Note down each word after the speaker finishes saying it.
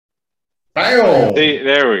Bam! See,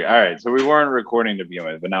 there we go. All right. So we weren't recording to begin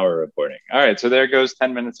with, but now we're recording. All right. So there goes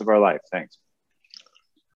 10 minutes of our life. Thanks.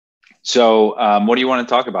 So what do you want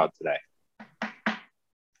to talk about today?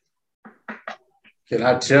 Can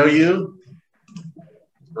I tell you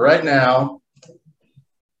right now?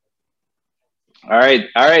 All right.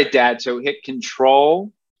 All right, Dad. So hit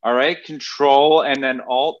control. All right. Control and then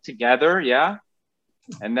alt together. Yeah.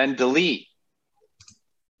 And then delete.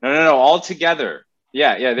 No. All together.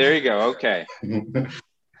 Yeah. There you go. Okay.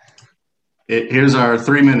 Here's our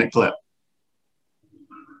 3-minute clip.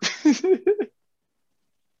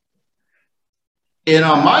 And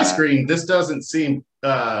on my screen, this doesn't seem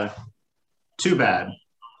too bad.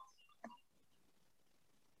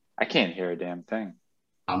 I can't hear a damn thing.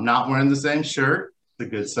 I'm not wearing the same shirt. It's a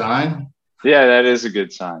good sign. Yeah, that is a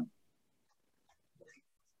good sign.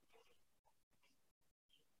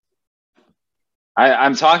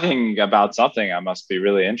 I'm talking about something I must be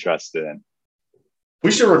really interested in.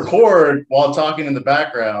 We should record while talking in the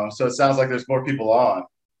background, so it sounds like there's more people on.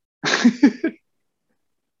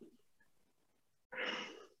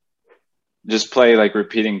 Just play like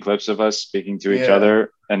repeating clips of us speaking to each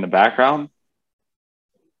other in the background.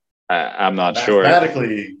 I'm not sure.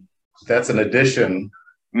 Mathematically, that's an addition.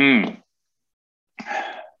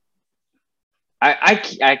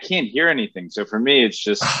 I can't hear anything, so for me, it's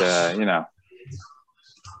just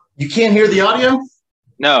You can't hear the audio?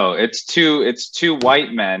 No, it's two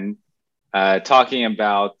white men talking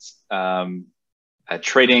about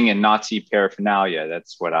trading in Nazi paraphernalia.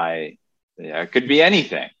 That's what it could be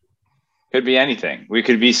anything. Could be anything. We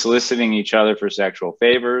could be soliciting each other for sexual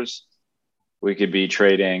favors. We could be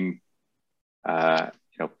trading,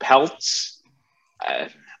 pelts. I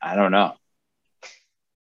don't know.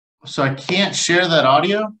 So I can't share that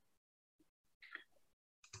audio?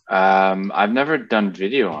 I've never done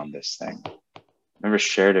video on this thing. Never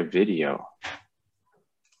shared a video.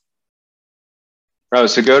 Oh,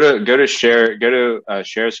 so go to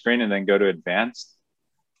share screen and then go to advanced.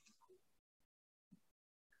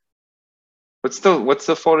 What's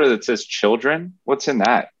the folder that says children? What's in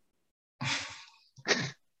that?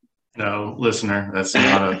 No, listener, that's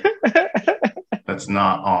not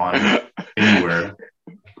on anywhere.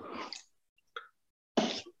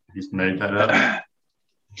 He's made that up.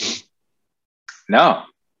 No.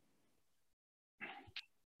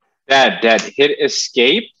 Dad, hit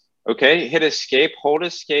escape. Okay, hit escape, hold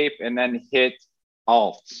escape, and then hit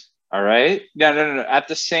alt. All right? No. At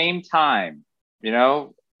the same time,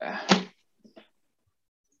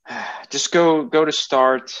 just go to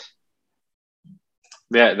start.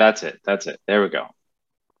 Yeah, that's it. There we go.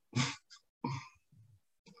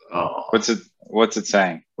 Oh. What's it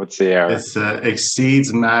saying? What's the error? It's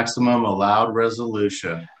exceeds maximum allowed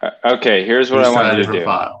resolution. Okay, here's what I want you to do.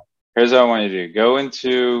 File. Here's what I want you to do. Go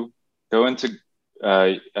into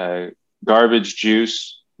garbage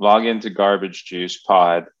juice, log into garbage juice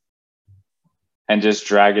pod, and just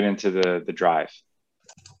drag it into the drive.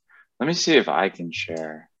 Let me see if I can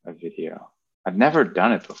share a video. I've never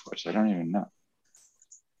done it before, so I don't even know.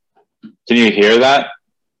 Can you hear that?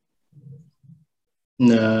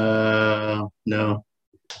 No.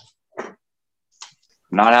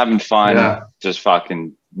 Not having fun, just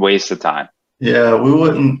fucking waste of time. Yeah, we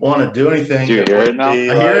wouldn't want to do anything. Do you hear it now? I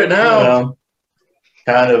hear it now.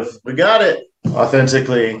 Kind of, we got it.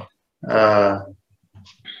 Authentically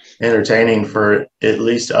entertaining for at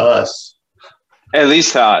least us. At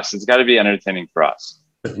least to us. It's got to be entertaining for us.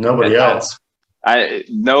 If nobody else.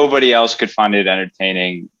 Nobody else could find it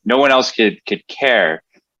entertaining. No one else could care.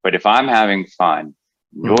 But if I'm having fun,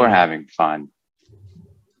 you're having fun,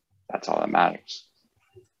 that's all that matters.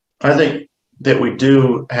 I think that we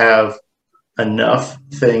do have enough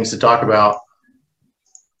things to talk about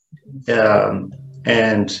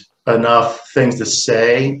and enough things to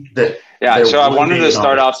say that. Yeah, so I wanted to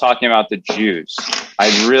start off talking about the Jews.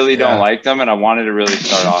 I really don't like them, and I wanted to really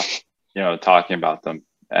start off, talking about them.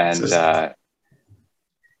 And this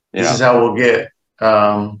is how we'll get.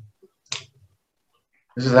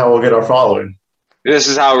 This is how we'll get our following. This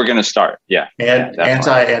is how we're going to start. Yeah. And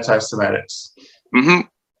anti-Semitics. Mm-hmm.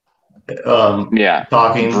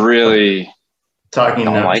 Talking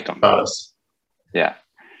don't like them about us. Yeah.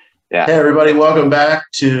 Hey everybody, welcome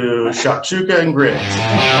back to Shakshuka and Grits.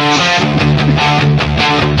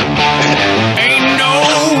 Ain't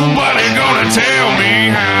nobody gonna tell me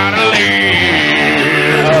how to live.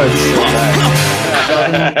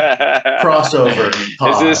 Crossover.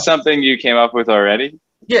 Is this something you came up with already?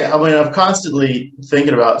 Yeah, I mean, I'm constantly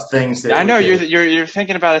thinking about things that I know you're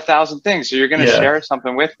thinking about 1,000 things, so you're going to share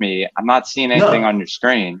something with me. I'm not seeing anything on your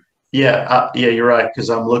screen. Yeah, you're right, because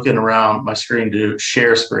I'm looking around my screen to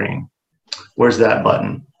share screen. Where's that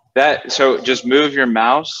button? So just move your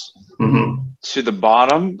mouse to the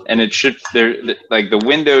bottom, and it should like the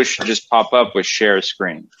window should just pop up with share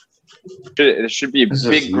screen. There should be a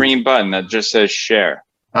big green button that just says share.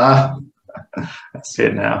 I see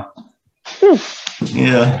it now.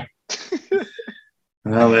 Yeah.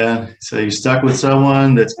 Oh man, so you're stuck with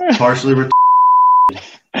someone that's partially retarded.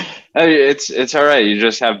 It's all right. You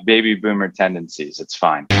just have baby boomer tendencies. It's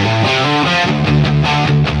fine.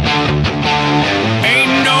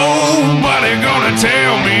 Ain't nobody gonna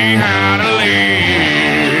tell me how to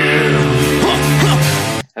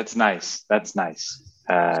live. That's nice. That's nice.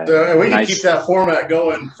 So we can keep that format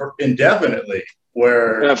going for indefinitely,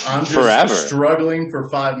 where I'm just forever struggling for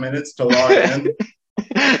 5 minutes to log in,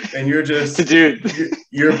 and you're just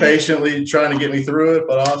you're patiently trying to get me through it,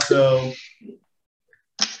 but also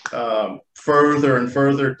further and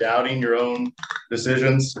further doubting your own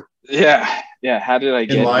decisions. Yeah. How did I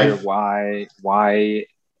get here? Why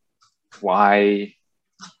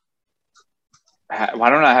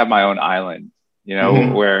don't I have my own island? You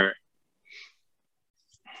know, where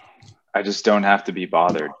I just don't have to be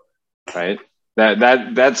bothered, right?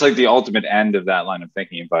 That's like the ultimate end of that line of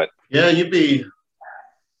thinking. But yeah, you'd be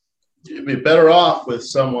better off with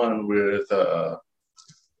someone with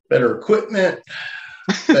better equipment,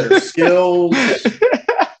 better skills,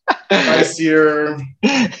 spicier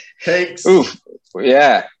takes. Ooh,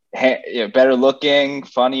 yeah, better looking,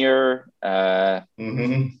 funnier.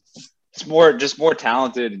 It's more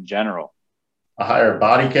talented in general. A higher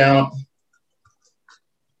body count.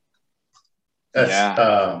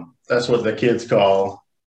 That's what the kids call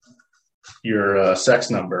your sex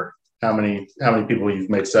number. How many people you've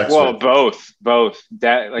made sex with? Well, both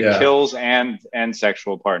that kills and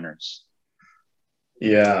sexual partners.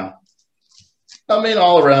 Yeah. I mean,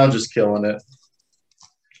 all around just killing it.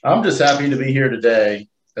 I'm just happy to be here today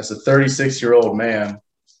as a 36-year-old man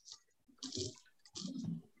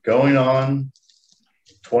going on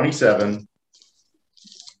 27,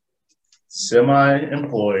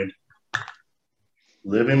 semi-employed,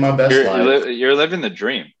 living my best life. You're living the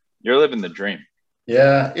dream. You're living the dream.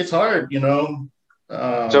 Yeah, it's hard, you know.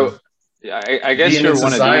 So I guess being you're in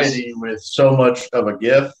one society of these with so much of a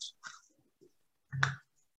gift.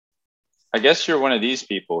 I guess you're one of these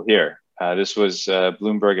people here. This was a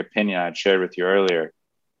Bloomberg opinion I shared with you earlier.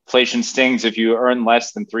 Inflation stings if you earn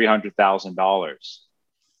less than $300,000.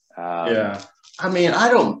 Yeah, I mean,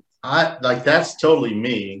 I that's totally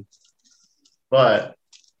me, but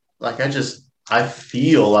like I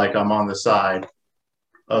feel like I'm on the side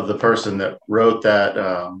of the person that wrote that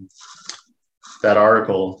that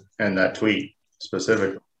article and that tweet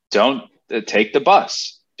specifically. Don't take the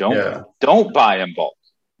bus. Don't buy in bulk.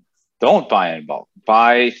 Don't buy in bulk.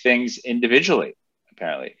 Buy things individually.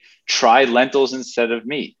 Apparently, try lentils instead of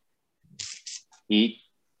meat. Eat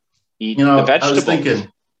the vegetables. I was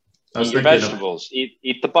thinking vegetables.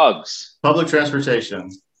 Eat the bugs. Public transportation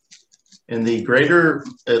in the greater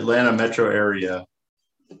Atlanta metro area.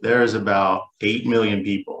 There is about 8 million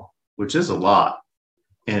people, which is a lot.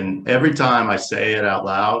 And every time I say it out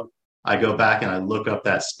loud, I go back and I look up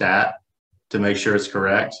that stat to make sure it's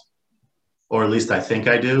correct. Or at least I think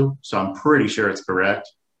I do. So I'm pretty sure it's correct.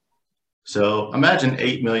 So imagine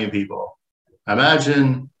 8 million people.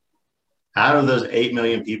 Imagine out of those 8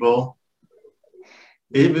 million people,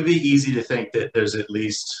 it would be easy to think that there's at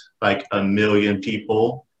least like 1 million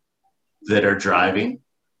people that are driving.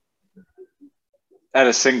 At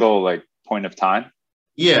a single point of time?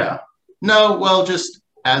 Yeah. No, well, just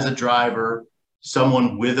as a driver,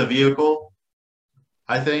 someone with a vehicle,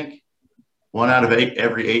 I think 1 out of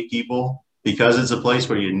every 8 people, because it's a place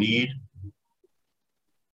where you need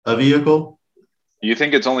a vehicle. You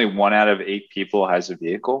think it's only 1 out of 8 people has a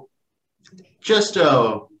vehicle? Just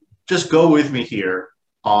go with me here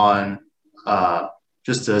on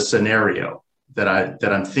just a scenario that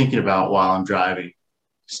I'm thinking about while I'm driving,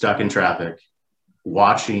 stuck in traffic,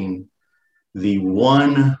 watching the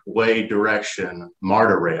one-way direction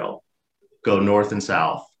MARTA rail go north and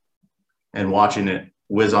south, and watching it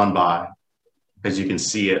whiz on by, as you can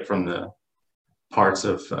see it from the parts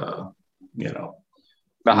of the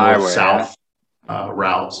highway south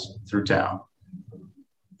routes through town.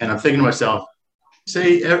 And I'm thinking to myself,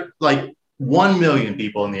 say like 1 million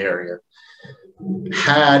people in the area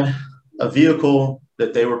had a vehicle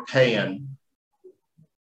that they were paying,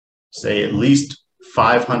 say, at least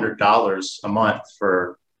 $500 a month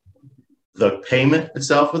for the payment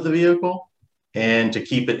itself of the vehicle and to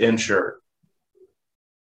keep it insured.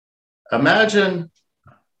 Imagine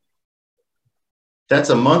that's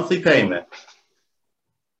a monthly payment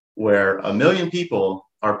where 1 million people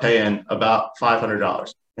are paying about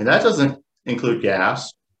 $500. And that doesn't include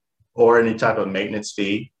gas or any type of maintenance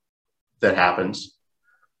fee that happens.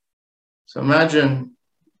 So imagine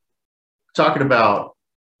talking about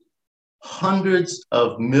hundreds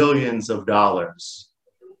of millions of dollars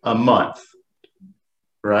a month,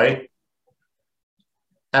 right?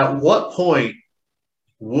 At what point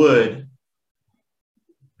would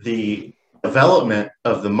the development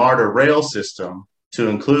of the MARTA rail system to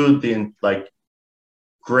include the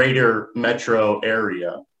greater metro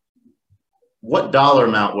area, what dollar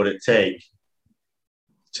amount would it take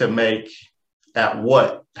to make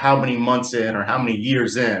how many months in or how many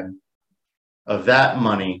years in of that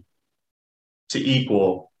money to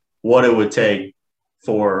equal what it would take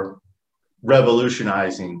for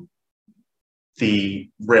revolutionizing the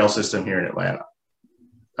rail system here in Atlanta?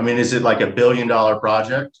 I mean, is it like $1 billion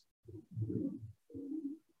project?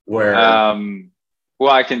 Where well,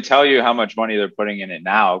 I can tell you how much money they're putting in it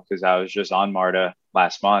now because I was just on MARTA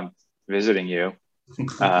last month visiting you.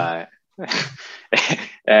 Not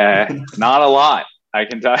a lot. I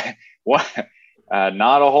can tell you what.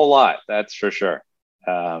 Not a whole lot. That's for sure.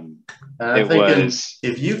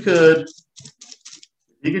 If you could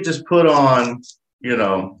just put on,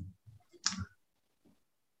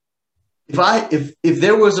 if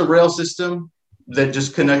there was a rail system that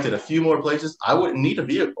just connected a few more places, I wouldn't need a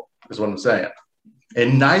vehicle, is what I'm saying.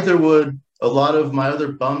 And neither would a lot of my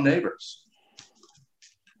other bum neighbors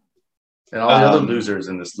and all the other losers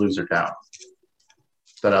in this loser town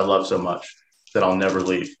that I love so much that I'll never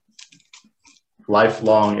leave.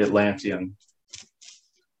 Lifelong Atlantean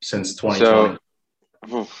since 2020.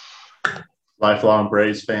 So, lifelong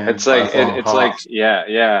Braves fan. It's like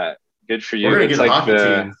yeah. Good for you. We're gonna get a hockey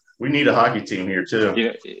team. We need a hockey team here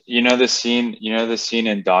too. You know the scene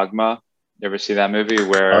in Dogma? You ever see that movie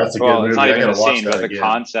where it's not even a scene, but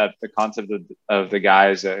the concept of the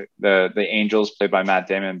guys, the Angels played by Matt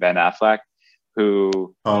Damon and Ben Affleck,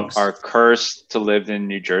 who are cursed to live in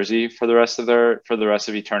New Jersey for the rest of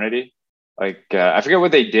eternity. Like I forget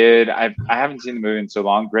what they did. I haven't seen the movie in so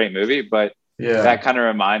long. Great movie, but that kind of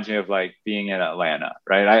reminds me of like being in Atlanta,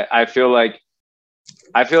 right? I feel like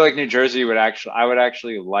New Jersey would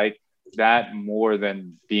actually like that more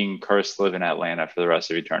than being cursed to live in Atlanta for the rest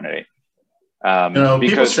of eternity.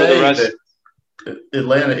 Because for the rest, that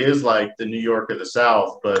Atlanta is like the New York of the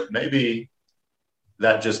South, but maybe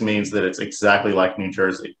that just means that it's exactly like New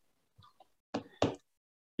Jersey.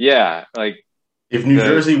 Yeah, like if New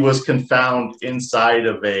Jersey was confound inside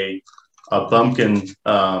of a bumpkin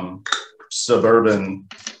suburban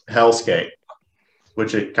hellscape,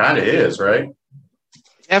 which it kind of is, right?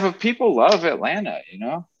 Yeah, but people love Atlanta,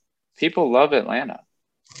 People love Atlanta.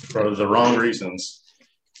 For the wrong reasons.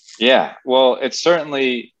 Yeah, well, it's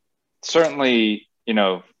certainly,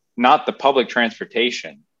 not the public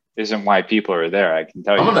transportation isn't why people are there. I can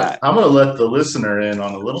tell you that. I'm going to let the listener in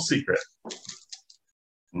on a little secret.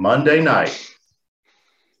 Monday night,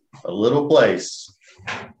 a little place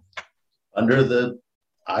under the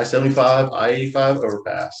I-75, I-85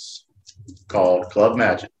 overpass called Club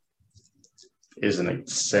Magic is an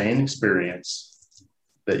insane experience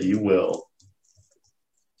that you will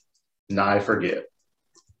nigh forget.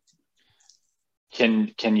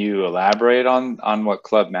 Can you elaborate on what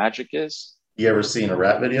Club Magic is? You ever seen a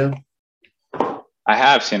rap video? I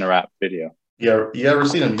have seen a rap video. You ever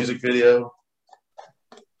seen a music video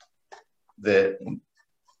that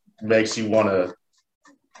makes you want to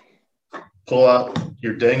pull out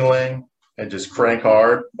your ding-a-ling and just crank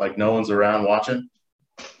hard like no one's around watching,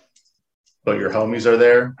 but your homies are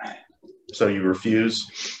there, so you refuse,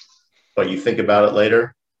 but you think about it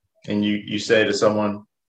later, and you say to someone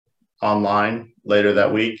online later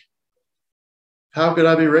that week, how could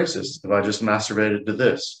I be racist if I just masturbated to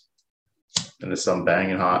this? And it's some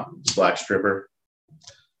banging hot black stripper.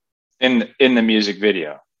 In the music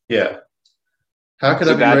video. Yeah. How could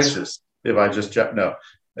I be racist if I just no.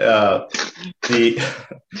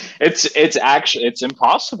 It's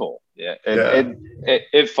impossible. Yeah.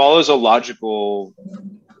 It follows a logical.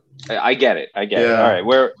 I get it. All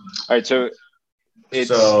right. So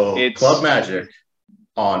it's Club Magic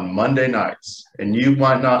on Monday nights, and you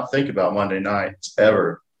might not think about Monday nights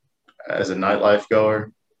ever as a nightlife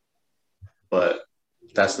goer, but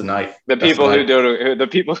that's the night. The people who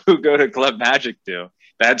go to Club Magic do.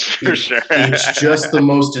 That's for sure. It's just the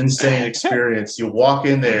most insane experience. You walk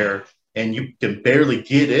in there and you can barely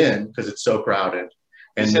get in because it's so crowded.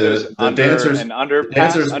 And the dancers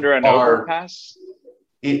under an overpass.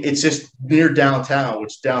 It's just near downtown,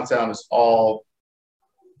 which downtown is all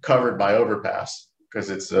covered by overpass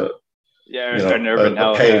because it's a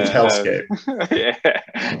paved hellscape.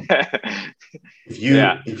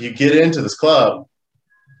 If you get into this club,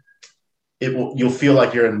 you'll feel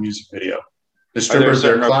like you're in a music video. The Are there strippers,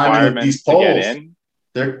 they're certain climbing these requirements to get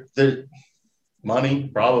poles. in? They're money,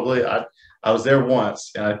 probably. I was there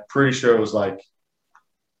once, and I'm pretty sure it was like,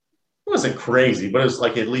 it wasn't crazy, but it was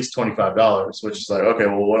like at least $25, which is like, okay,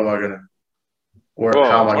 well, what am I gonna?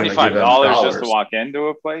 How am I gonna give them $25 just to dollars? walk into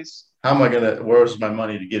a place? How am I gonna? Where's my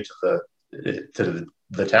money to give to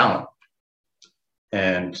the talent?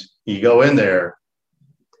 And you go in there,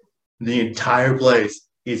 the entire place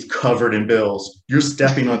is covered in bills. You're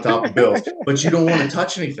stepping on top of bills, but you don't want to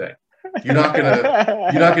touch anything. You're not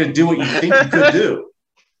gonna do what you think you could do.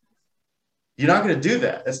 You're not gonna do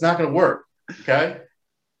that. It's not gonna work. Okay?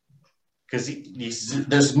 Because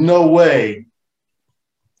there's no way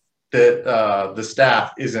that the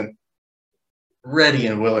staff isn't ready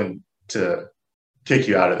and willing to kick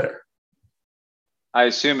you out of there. I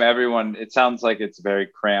assume everyone, it sounds like it's a very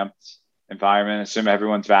cramped environment. I assume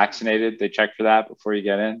everyone's vaccinated. They check for that before you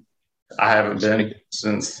get in. I haven't been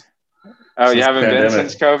since. Oh, you haven't pandemic. been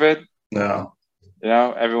since COVID? No. You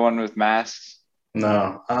know, everyone with masks?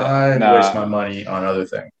 No. I waste my money on other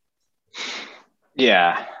things.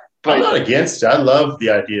 Yeah. But I'm not against it. I love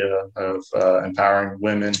the idea of empowering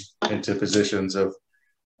women into positions of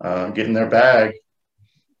getting their bag.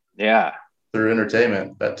 Yeah. Through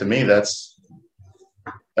entertainment. That to me, that's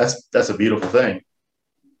a beautiful thing.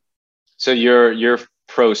 So you're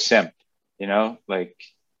pro simp, you know, like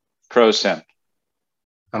pro simp.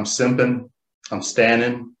 I'm simping. I'm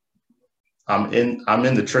standing. I'm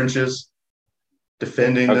in the trenches,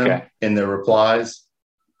 defending them in their replies.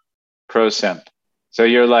 Pro simp. So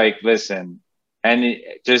you're like, listen, and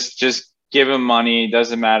just give them money.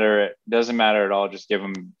 Doesn't matter at all. Just give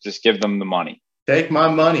them the money. Take my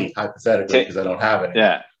money, hypothetically, because I don't have any.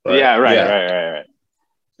 Yeah. But, yeah. Right. Yeah. Right.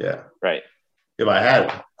 Yeah. Right. If I had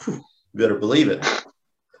it, you better believe it.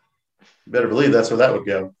 You better believe that's where that would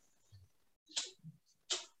go.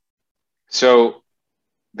 So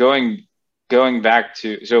going back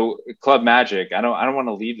to Club Magic, I don't want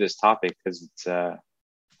to leave this topic because it's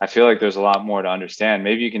I feel like there's a lot more to understand.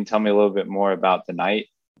 Maybe you can tell me a little bit more about the night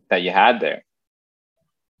that you had there.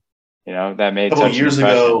 You know, that made such an impression.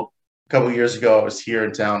 A couple years ago, I was here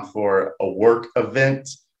in town for a work event,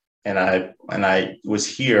 and I was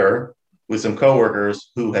here with some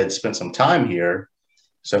coworkers who had spent some time here,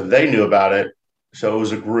 so they knew about it. So it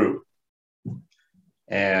was a group,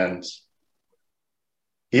 and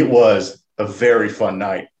it was a very fun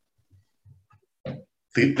night.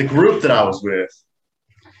 The group that I was with,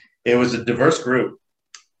 it was a diverse group.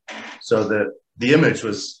 So the image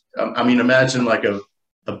was, I mean, imagine like a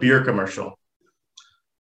beer commercial,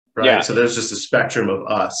 right? Yeah. So there's just a spectrum of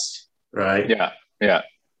us, right? Yeah. Yeah.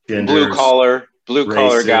 Genders, blue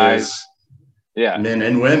collar guys. Yeah. Men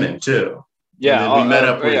and women too. Yeah. We met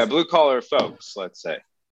up with blue collar folks, let's say.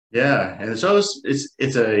 Yeah. And so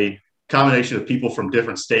it's a combination of people from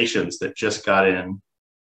different stations that just got in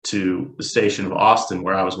to the station of Austin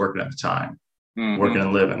where I was working at the time, working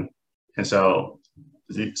and living. And so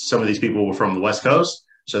some of these people were from the West Coast.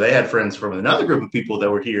 So they had friends from another group of people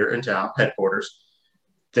that were here in town, headquarters,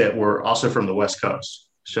 that were also from the West Coast.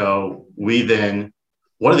 So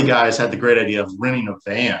one of the guys had the great idea of renting a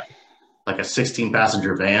van, like a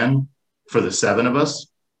 16-passenger van for the 7 of us.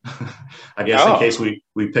 I guess in case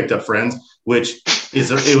we picked up friends, which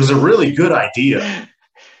it was a really good idea.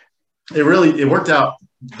 It worked out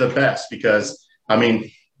the best because, I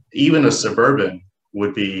mean, even a Suburban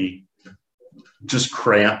would be just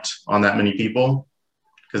cramped on that many people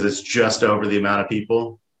because it's just over the amount of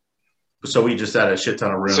people. So we just had a shit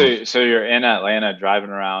ton of room. So you're in Atlanta driving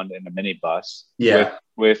around in a minibus. Yeah.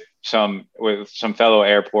 With some fellow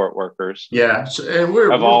airport workers. Yeah. And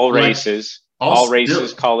we're all races. All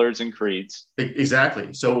races, colors, and creeds.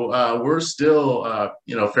 Exactly. So we're still,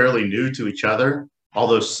 fairly new to each other,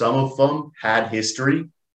 although some of them had history,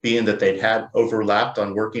 being that they'd had overlapped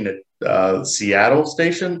on working at Seattle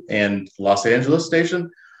station and Los Angeles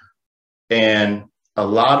station. And a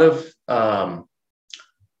lot of,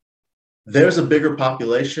 there's a bigger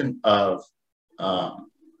population of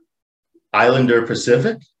Islander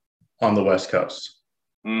Pacific on the West Coast.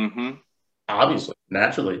 Mm-hmm. Obviously,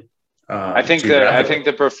 naturally. I think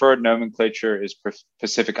the preferred nomenclature is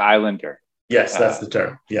Pacific Islander. Yes, that's the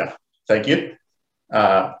term. Yeah, thank you.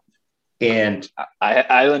 And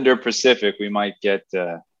Islander Pacific, we might get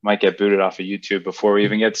booted off of YouTube before we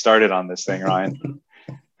even get started on this thing, Ryan.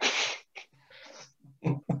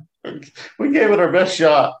 We gave it our best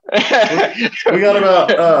shot. We got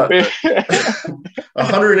about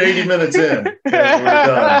 180 minutes in. We're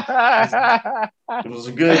done. It was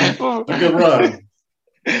a good run.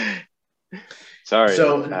 Sorry.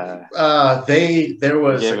 So there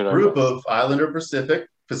was a group of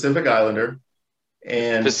Pacific Islander,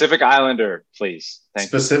 and Pacific Islander, please.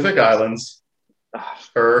 Thank Pacific you. Islands,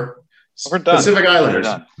 We're done. Pacific Islanders,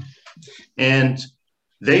 We're done. and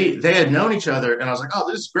they had known each other, and I was like, oh,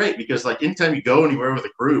 this is great, because like anytime you go anywhere with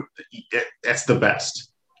a group, that's the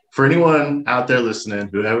best. For anyone out there listening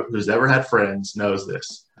who's ever had friends knows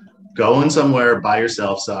this. Going somewhere by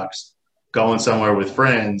yourself sucks. Going somewhere with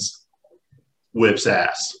friends whips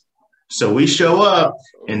ass. So we show up,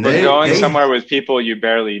 and going somewhere with people you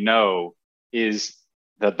barely know is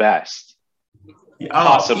the best.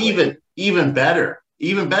 Possibly. Even better.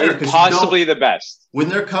 Even better. It's possibly the best. When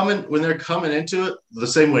they're coming into it the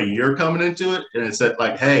same way you're coming into it, and it's that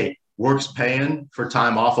like, hey, work's paying for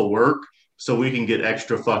time off of work, so we can get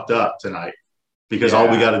extra fucked up tonight. Because all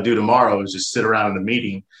we got to do tomorrow is just sit around in a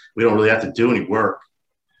meeting. We don't really have to do any work.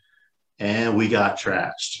 And we got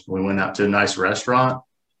trashed. We went out to a nice restaurant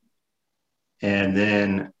and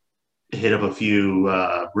then hit up a few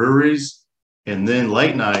breweries. And then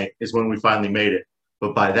late night is when we finally made it.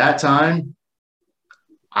 But by that time,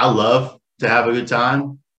 I love to have a good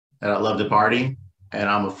time and I love to party. And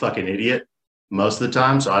I'm a fucking idiot most of the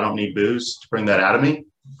time, so I don't need booze to bring that out of me.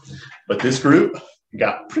 But this group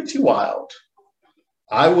got pretty wild.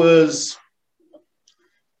 I was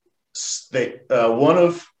one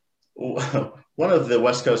of the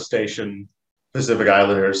West Coast station Pacific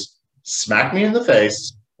Islanders smacked me in the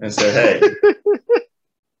face and said,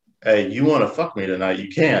 hey, you want to fuck me tonight? You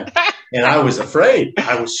can. And I was afraid.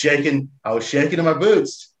 I was shaking in my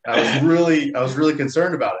boots. I was really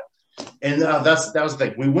concerned about it. And that was the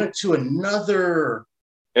thing. We went to another.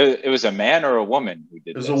 It was a man or a woman who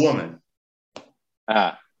did this? It was a woman.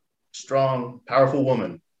 Strong, powerful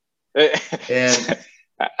woman. And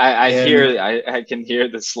I can hear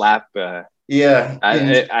the slap.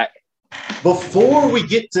 Before we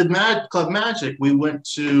get to Club Magic, we went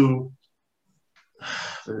to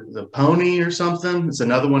the Pony or something. It's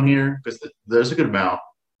another one here because there's a good amount.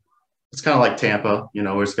 It's kind of like Tampa,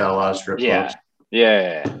 where it's got a lot of strip clubs.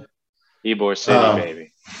 Yeah. Ybor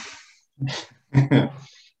City, baby.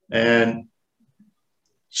 And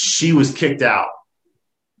she was kicked out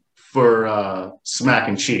for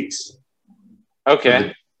smacking cheeks.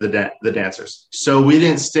 Okay. The dancers. So we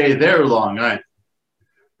didn't stay there long, right?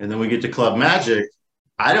 And then we get to Club Magic.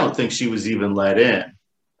 I don't think she was even let in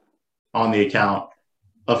on the account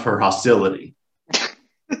of her hostility.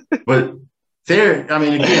 But there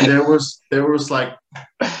was like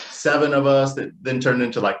 7 of us that then turned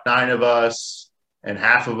into like 9 of us, and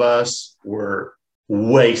half of us were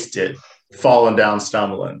wasted, falling down,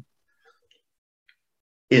 stumbling.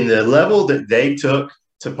 In the level that they took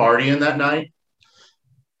to partying that night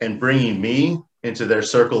and bringing me into their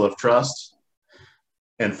circle of trust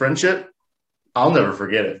and friendship, I'll never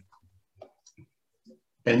forget it.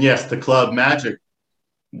 And yes, the Club Magic,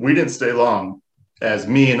 we didn't stay long, as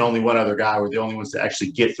me and only one other guy were the only ones to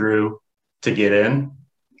actually get through to get in.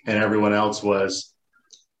 And everyone else was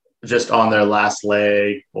just on their last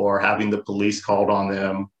leg or having the police called on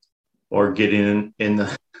them or getting in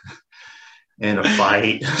a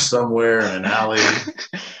fight somewhere in an alley.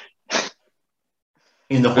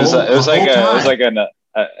 It was like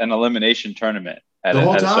an elimination tournament at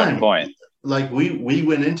a certain point. Like we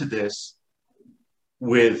went into this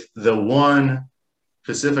with the one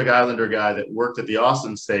Pacific Islander guy that worked at the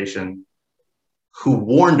Austin station who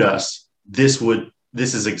warned us this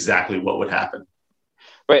is exactly what would happen.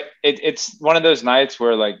 But it's one of those nights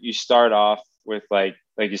where like you start off with like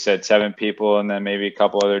you said, 7 people, and then maybe a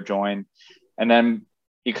couple other join, and then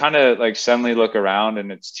you kind of like suddenly look around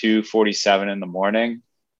and it's 2:47 in the morning,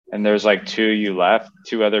 and there's like 2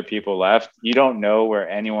 other people left. You don't know where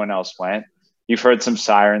anyone else went. You've heard some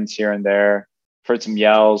sirens here and there, heard some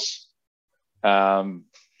yells.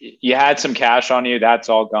 You had some cash on you. That's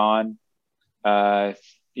all gone.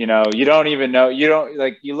 You don't even know.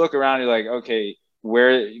 You look around, you're like, okay,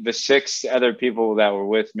 where the 6 other people that were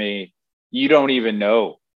with me, you don't even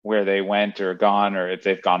know where they went or gone, or if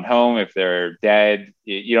they've gone home, if they're dead,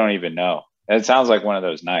 you don't even know. It sounds like one of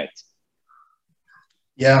those nights.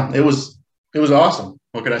 Yeah, it was awesome.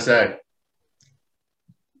 What can I say?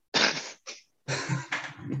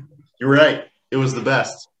 You're right. It was the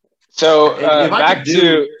best. So back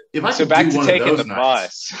to taking the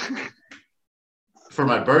bus for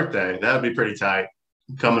my birthday. That would be pretty tight.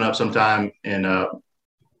 Coming up sometime in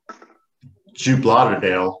Jupe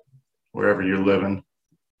Lauderdale, wherever you're living.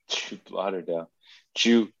 Jupe Lauderdale.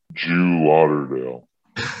 Jew Lauderdale.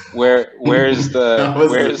 Where's the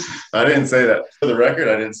where's I didn't say that. For the record,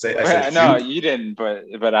 I didn't say. I said no, shoot. you didn't,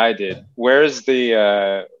 but I did. Where's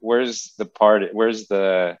the party? Where's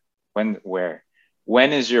the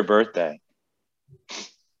when is your birthday?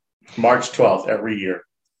 March 12th every year.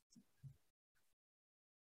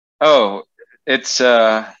 Oh, it's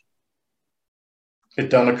It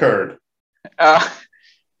done occurred.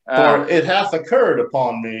 For it hath occurred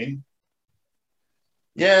upon me.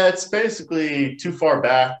 Yeah, it's basically too far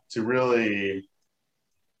back to really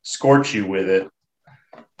scorch you with it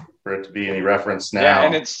for it to be any reference now. Yeah,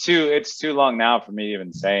 and it's too long now for me to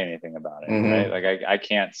even say anything about it, right? Like I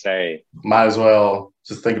can't say. Might as well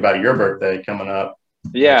just think about your birthday coming up.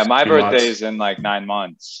 Yeah, my birthday is in like 9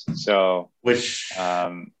 months, so which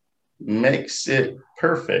makes it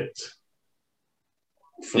perfect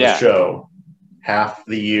for yeah. the show. Half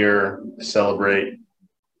the year celebrate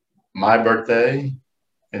my birthday,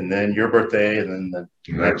 and then your birthday, and then the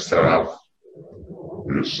next half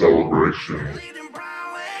is celebration.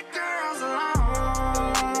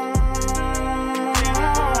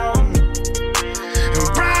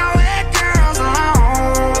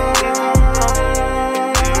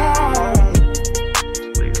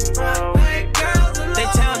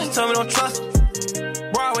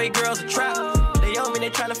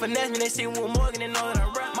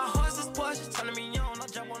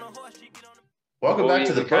 Welcome back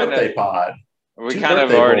to the birthday pod. We kind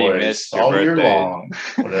of already missed your all birthday. Year long.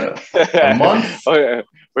 What a month. Oh, yeah.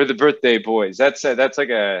 We're the birthday boys. That sounds like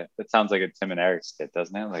a Tim and Eric skit,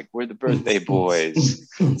 doesn't it? Like, we're the birthday boys.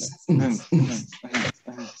 Are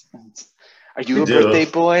you a birthday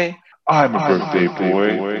boy? I'm a birthday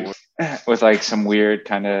boy. With like some weird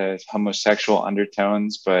kind of homosexual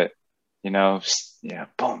undertones, but yeah,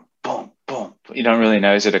 boom, boom, boom. You don't really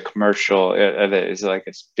know. Is it a commercial? Is it like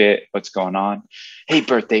a bit? What's going on? Hey,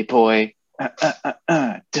 birthday boy.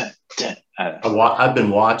 I've been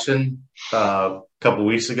watching a couple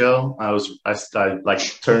weeks ago. I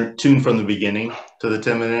tuned from the beginning to the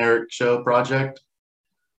Tim and Eric show project,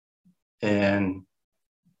 and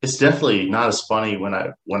it's definitely not as funny when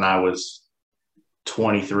I was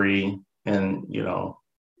 23 and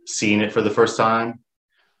seeing it for the first time.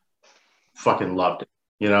 Fucking loved it.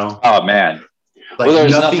 Oh man. Like, well,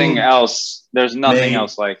 there's nothing else. There's nothing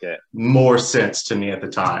else like it. More sense to me at the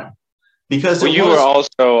time. Because you were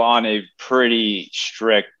also on a pretty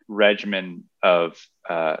strict regimen of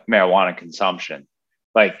marijuana consumption,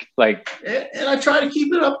 and I try to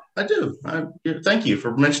keep it up. I do. Thank you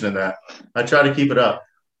for mentioning that. I try to keep it up.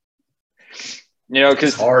 Because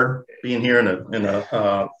it's hard being here in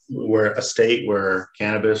a state where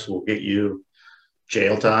cannabis will get you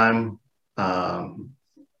jail time and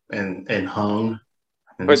hung.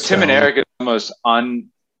 But Tim and Eric is the most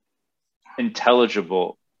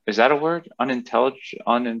unintelligible. Is that a word?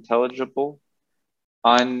 Unintelligible?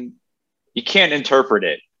 You can't interpret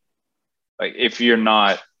it, like, if you're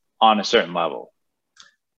not on a certain level.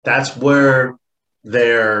 That's where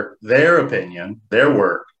their opinion, their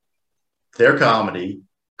work, their comedy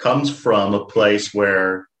comes from a place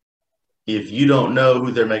where if you don't know who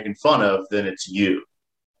they're making fun of, then it's you.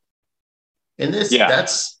 And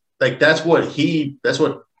that's what Tim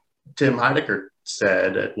Heidecker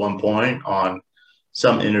said at one point on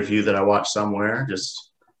some interview that I watched somewhere, just,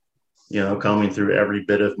 combing through every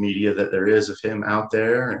bit of media that there is of him out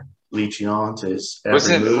there and leeching on to his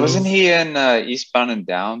every move. Wasn't he in Eastbound and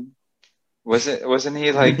Down? Wasn't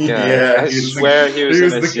he like, yeah, I swear he was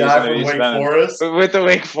in the guy from Wake Forest. With the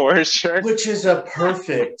Wake Forest shirt. Which is a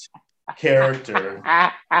perfect character.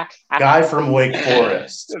 Guy from Wake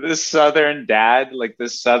Forest. The Southern dad, like the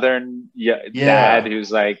Southern dad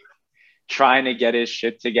who's like trying to get his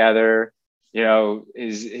shit together.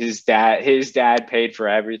 His dad paid for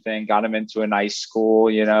everything, got him into a nice school.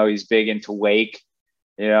 He's big into Wake,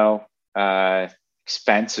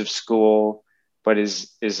 expensive school, but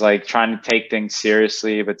is like trying to take things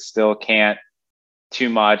seriously, but still can't too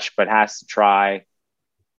much, but has to try.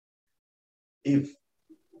 If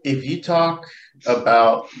you talk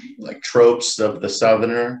about like tropes of the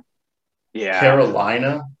Southerner,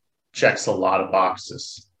 Carolina checks a lot of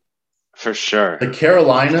boxes. For sure. The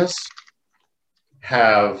Carolinas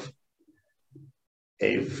have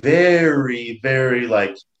a very, very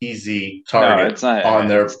easy target on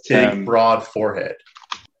their big, broad forehead.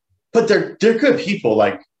 But they're good people.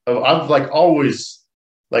 Like, I've always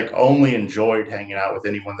only enjoyed hanging out with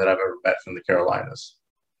anyone that I've ever met from the Carolinas.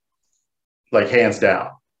 Like, hands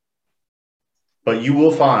down. But you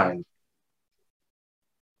will find.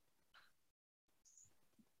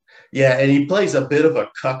 Yeah, and he plays a bit of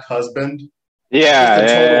a cuck husband. Yeah,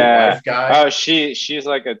 total wife guy. Oh, she's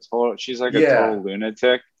like a total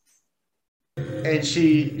lunatic. And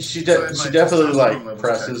she definitely like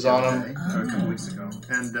presses on him a couple weeks ago,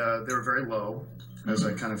 and they were very low, as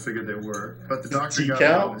I kind of figured they were. But the doctor T got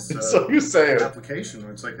count. me this So you saying? application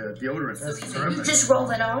where it's like a deodorant. That's terrific. You just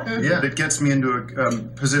roll it on. Yeah, it gets me into a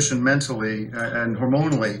position mentally and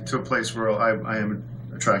hormonally to a place where I am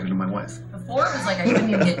attracted to my wife. Before it was like I couldn't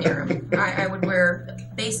even get near him. I would wear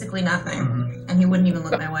basically nothing, and he wouldn't even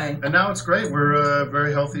look my way. And now it's great. We're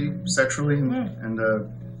very healthy sexually, and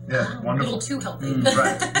yeah, A wonderful. little too healthy.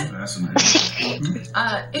 Right. Fascinating.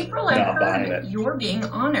 April, I Not buying heard it. you're being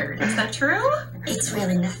honored. Is that true? It's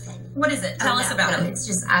really nothing. What is it? Tell us about it. It's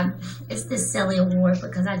just it's this silly award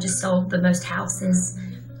because I just sold the most houses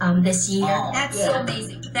this year. That's so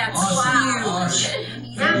amazing. That's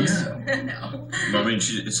huge. No. I mean,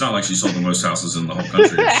 it's not like she sold the most houses in the whole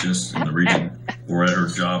country. It's just in the region or at her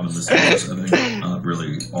job in this office. I think not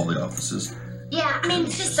really all the offices. Yeah, I mean,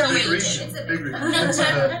 it's just a Big region. region. Big region. It's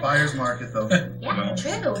a buyer's market, though. Yeah, Well,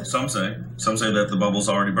 true. Some say that the bubble's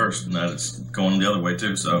already burst and that it's going the other way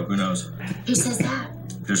too. So who knows? Who says that?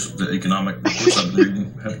 Just the economic reports I've been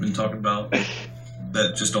reading have been talking about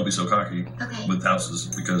that. Just don't be so cocky Okay. with houses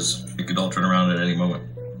because it could all turn around at any moment.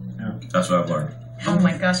 Yeah. That's what I've learned. Oh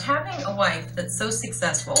my gosh, having a wife that's so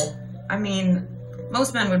successful, I mean,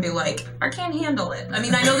 most men would be like, I can't handle it. I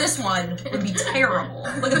mean, I know this one would be terrible.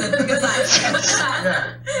 Look at the size. Look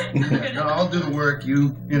at that. No, I'll do the work.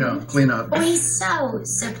 You know, clean up. Well, he's so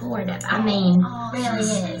supportive. I mean, really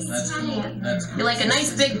is. That's cool. Yeah. That's cool. You're like a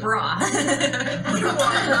nice big bra. You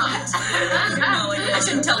are not. No, I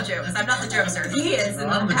shouldn't tell jokes. I'm not the jokester. He is in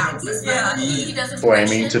the house. Yeah, he doesn't.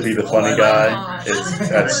 Claiming to be the funny guy.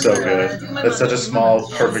 That's so good. That's such a small,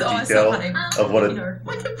 perfect detail of what a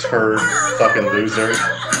turd fucking loser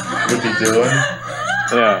would be doing.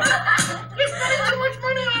 Yeah.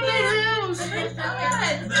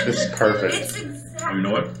 It's perfect. Oh, you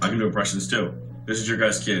know what? I can do impressions too. This is your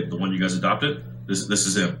guy's kid, the one you guys adopted. This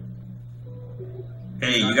is him.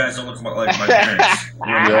 Hey, you guys don't look like my parents. You're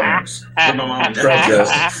my parents. You're my mom and dad.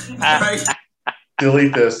 Trust Right?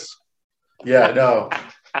 Delete this. Yeah, no.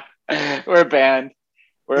 We're banned.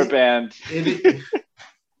 We're banned. It-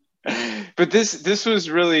 But this was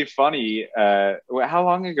really funny. How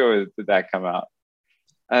long ago did that come out?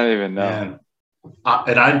 I don't even know. Man.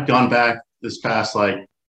 And I'd gone back this past like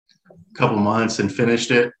couple months and finished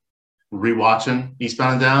it, rewatching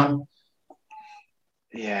Eastbound and Down.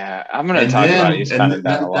 Yeah, I'm gonna talk about Eastbound and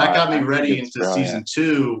Down a lot. That got me I think ready it's into brilliant. season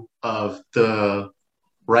 2 of the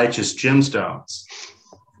Righteous Gemstones.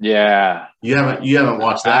 Yeah, You haven't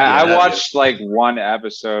watched that yet, I have you? watched like one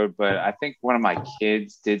episode, but I think one of my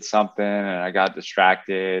kids did something and I got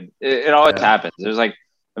distracted. It always happens. There's like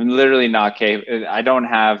I'm literally not capable. I don't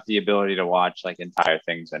have the ability to watch like entire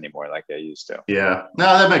things anymore like I used to. Yeah, no,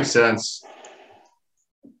 that makes sense.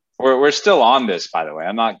 We're still on this, by the way.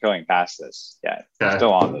 I'm not going past this yet. We're Okay.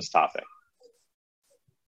 still on this topic.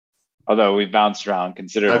 Although we bounced around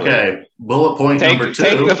considerably. Okay, bullet point number 2.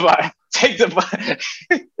 Take the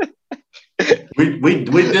We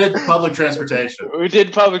did public transportation. We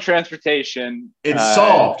did public transportation. It's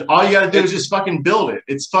solved. All you got to do is just fucking build it.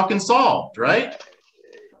 It's fucking solved, right?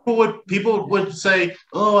 People would say,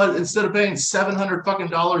 oh, instead of paying $700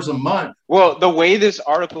 fucking a month. Well, the way this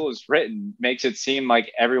article is written makes it seem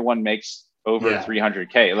like everyone makes over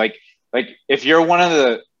 300K. Like if you're one of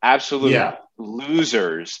the absolute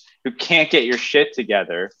losers who can't get your shit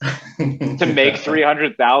together to make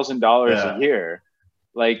 $300,000 a year,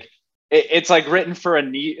 like it's like written for a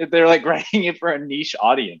niche. They're like writing it for a niche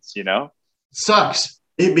audience, you know? Sucks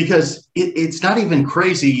because it's not even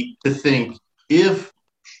crazy to think if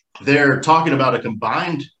they're talking about a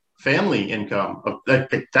combined family income,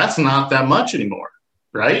 that's not that much anymore,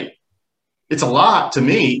 right? It's a lot to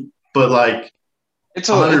me, but like it's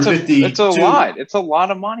a lot. It's a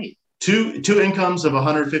lot of money. Two incomes of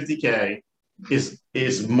 150K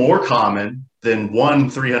is more common than one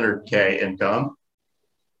 300K income,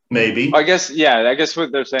 maybe. I guess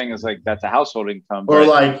what they're saying is like that's a household income, or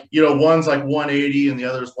like one's like 180 and the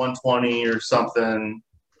other's 120 or something.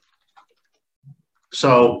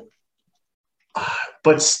 So,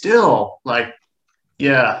 but still, like,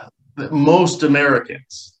 most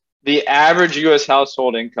Americans. The average U.S.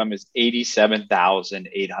 household income is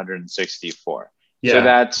 $87,864. Yeah. So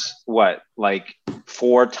that's what, like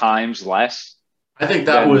 4 times less. I think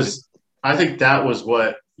that was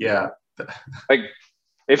what. Yeah. Like,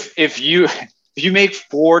 if you make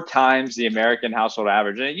 4 times the American household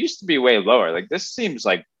average, and it used to be way lower. Like this seems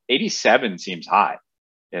like 87 seems high.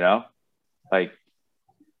 Like.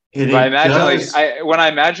 When I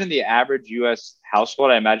imagine the average U.S.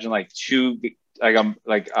 household, I imagine like 2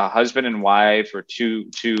 like a husband and wife or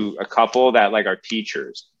a couple that like are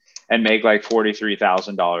teachers and make like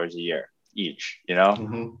 $43,000 a year each, you know?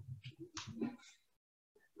 Mm-hmm.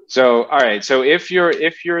 So, all right. So if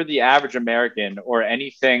you're the average American or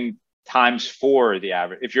anything times 4 the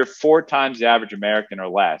average, if you're 4 times the average American or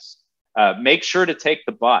less, make sure to take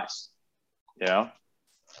the bus, you know?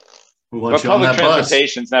 But public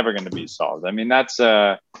transportation is never going to be solved. I mean, that's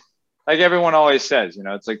like everyone always says, you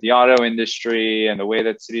know, it's like the auto industry and the way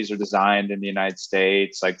that cities are designed in the United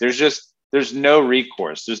States. Like there's no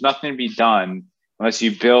recourse. There's nothing to be done unless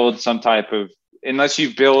you build unless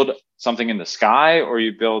you build something in the sky or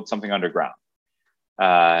you build something underground.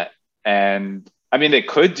 And I mean, they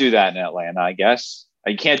could do that in Atlanta, I guess.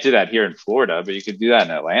 You can't do that here in Florida, but you could do that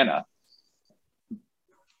in Atlanta.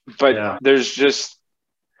 But there's just,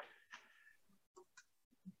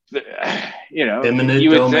 you know, eminent you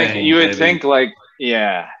would domain, think like,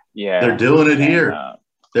 yeah. They're doing it here.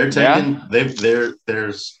 They're taking,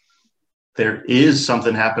 there is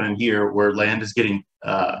something happening here where land is getting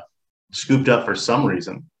scooped up for some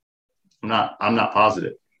reason. I'm not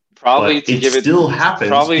positive. Probably but to it give it still happens.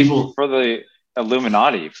 Probably for the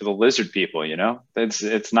Illuminati, for the lizard people, you know.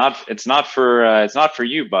 It's not for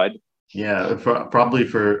you, bud. Yeah, probably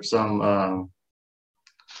for some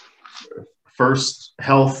First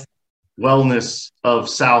Health Wellness of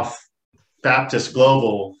South Baptist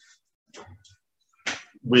Global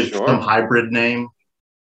with some hybrid name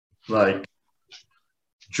like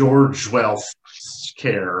George Wealth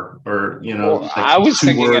Care, or you know. Well, I was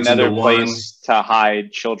thinking another place to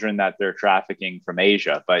hide children that they're trafficking from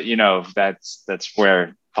Asia, but you know that's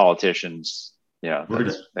where politicians, you know,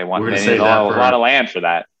 they need a lot of land for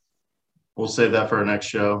that. We'll save that for our next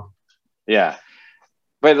show. Yeah,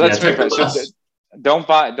 but let's make it. So don't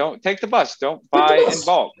take the bus. Don't buy in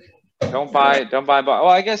bulk. Don't buy in bulk. Well,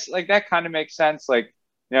 I guess like that kind of makes sense. Like,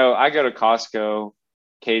 you know, I go to Costco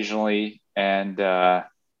occasionally, and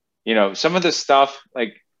you know, some of the stuff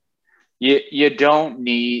like you don't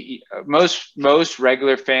need. Most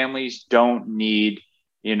regular families don't need,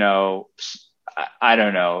 you know, I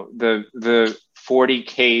don't know, the 40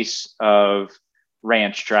 case of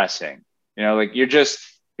ranch dressing. You know, like you're just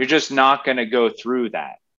not going to go through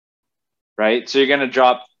that, right? So you're going to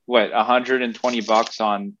drop what,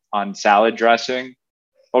 $120 on salad dressing.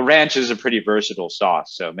 Well, ranch is a pretty versatile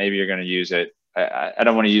sauce, so maybe you're going to use it. I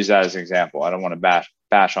don't want to use that as an example. I don't want to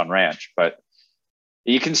bash on ranch, but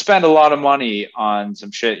you can spend a lot of money on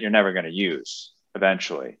some shit you're never going to use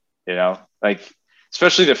eventually. You know, like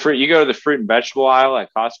especially the fruit. You go to the fruit and vegetable aisle at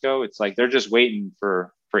Costco, it's like they're just waiting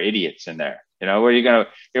for idiots in there. You know, where you're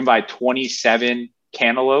gonna buy 27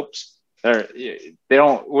 cantaloupes. They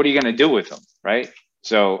don't. What are you gonna do with them, right?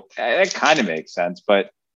 So that kind of makes sense,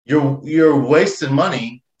 but you're wasting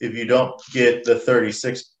money if you don't get the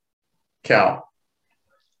 36 count,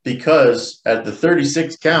 because at the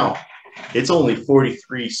 36 count, it's only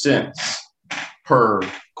 43 cents per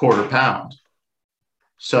quarter pound.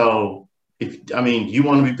 So you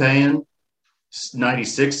want to be paying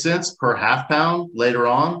 96 cents per half pound later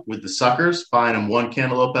on with the suckers, buying them one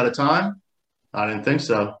cantaloupe at a time? I didn't think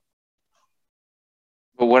so.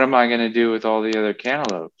 But what am I going to do with all the other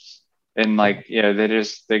cantaloupes? And like, you know,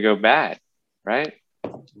 they go bad, right?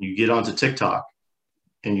 You get onto TikTok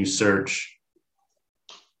and you search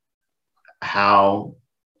how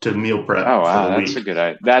to meal prep. Oh, wow. That's a good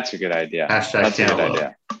idea. Hashtag that's cantaloupe. A good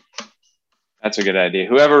idea. That's a good idea.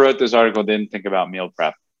 Whoever wrote this article didn't think about meal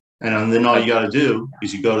prep. And then all you got to do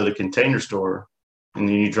is you go to the Container Store and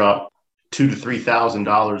then you drop $2,000 to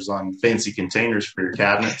 $3,000 on fancy containers for your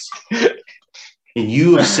cabinets. And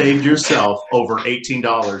you have saved yourself over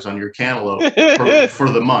 $18 on your cantaloupe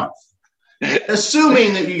for the month.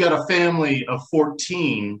 Assuming that you got a family of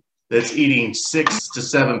 14 that's eating 6 to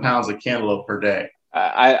 7 pounds of cantaloupe per day.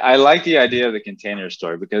 I like the idea of the Container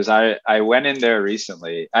Store because I went in there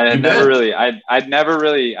recently. I'd never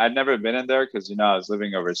been in there because, you know, I was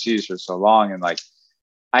living overseas for so long, and like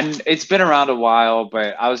it's been around a while,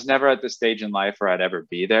 but I was never at the stage in life where I'd ever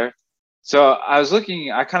be there. So I was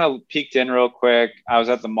looking, I kind of peeked in real quick. I was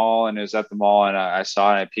at the mall, and I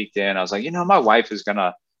saw it, and I peeked in. I was like, you know, my wife is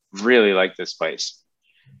gonna really like this place.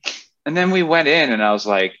 And then we went in, and I was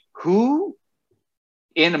like, who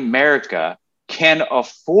in America can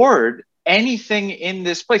afford anything in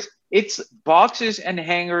this place? It's boxes and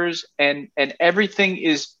hangers, and everything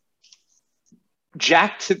is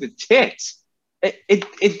jacked to the tits.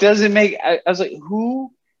 It doesn't make. I was like,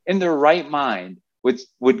 who in their right mind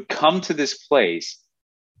would come to this place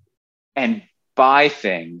and buy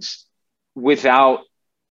things without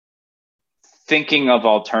thinking of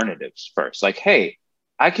alternatives first? Like, hey,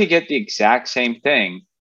 I could get the exact same thing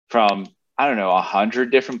from, I don't know,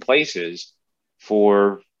 100 different places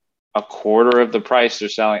for a quarter of the price they're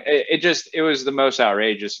selling. It was the most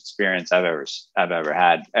outrageous experience I've ever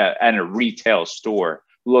had at a retail store,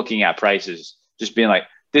 looking at prices, just being like,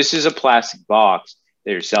 this is a plastic box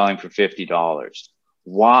that you're selling for $50.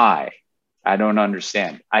 Why? I don't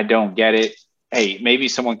understand. I don't get it. Hey, maybe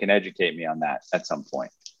someone can educate me on that at some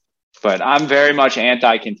point. But I'm very much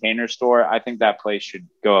anti-container store. I think that place should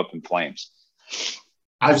go up in flames.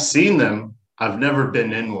 I've seen them. I've never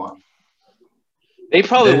been in one. They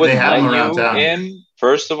probably wouldn't have them let around you town. in,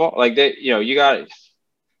 first of all. Like, you got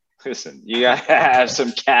to have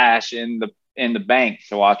some cash in the bank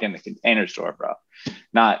to walk in the container store, bro.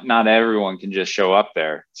 Not everyone can just show up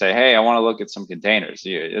there, say, hey, I want to look at some containers.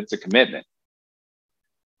 It's a commitment.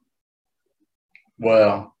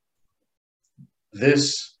 Well,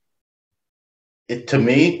 to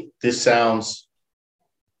me, this sounds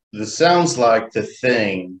like the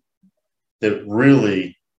thing that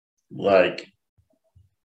really, like,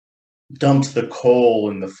 dumps the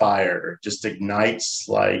coal in the fire, just ignites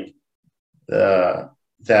like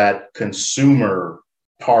that consumer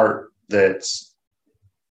part.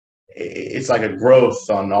 It's like a growth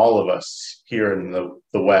on all of us here in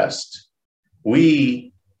the West.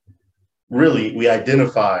 We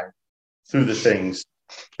identify through the things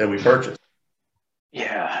that we purchase.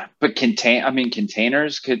 Yeah, but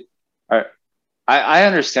containers could. I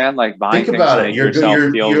understand, like, buying Think things about to it. make You're yourself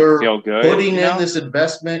feel good. Putting in this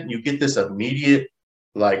investment, you get this immediate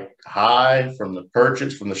like high from the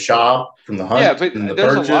purchase, from the shop, from the hunt. Yeah, but from the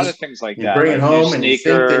there's purchase. a lot of things like you that. bring like it home and you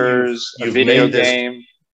think that sneakers, you've a video made this, game.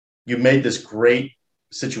 You've made this great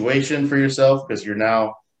situation for yourself because you're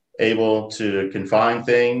now able to confine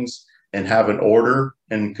things and have an order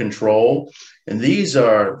and control. And these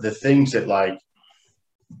are the things that like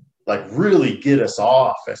really get us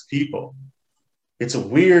off as people. It's a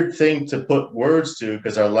weird thing to put words to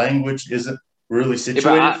because our language isn't really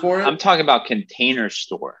situated for it. I'm talking about container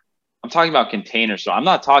store. I'm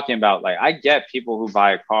not talking about, like, I get people who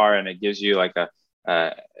buy a car and it gives you like an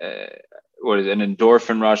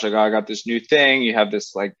endorphin rush. Like, oh, I got this new thing. You have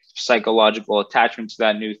this like psychological attachment to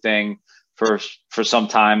that new thing for some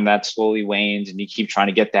time. That slowly wanes and you keep trying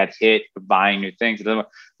to get that hit of buying new things. But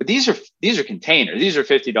these are containers. These are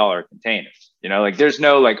 $50 containers. Like, there's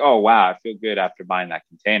no like, oh wow, I feel good after buying that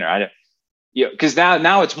container. Because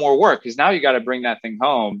now it's more work, because now you got to bring that thing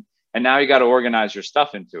home and now you got to organize your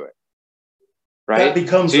stuff into it. Right? That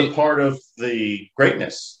becomes a part of the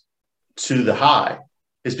greatness to the high,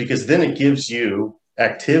 is because then it gives you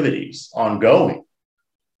activities ongoing.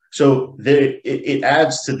 So it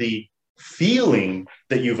adds to the feeling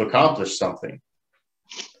that you've accomplished something.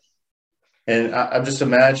 And I'm just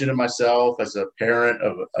imagining myself as a parent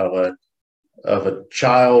of a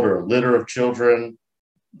child or a litter of children,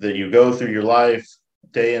 that you go through your life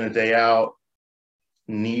day in and day out,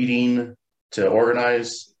 needing to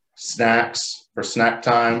organize snacks for snack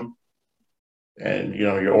time, and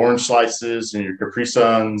your orange slices and your Capri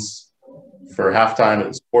Suns for halftime at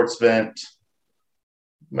the sports event.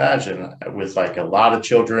 Imagine with like a lot of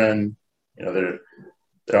children, they're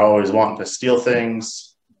always wanting to steal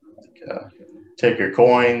things, take your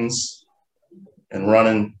coins, and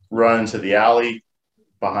run into the alley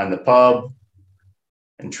behind the pub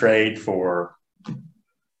and trade for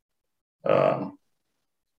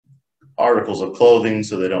articles of clothing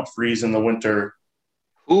so they don't freeze in the winter.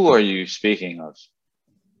 Who are you speaking of?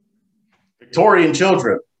 Victorian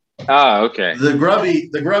children. Oh, okay. The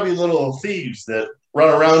grubby little thieves that run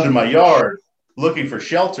around in my yard looking for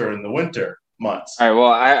shelter in the winter months. All right.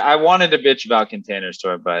 Well, I wanted to bitch about Container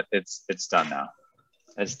Store, but it's done now.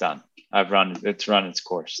 It's done. It's run its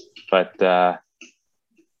course. But all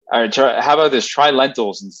right. How about this? Try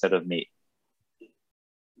lentils instead of meat.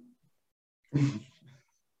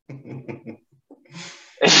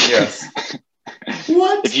 Yes.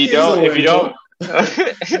 What? If you don't.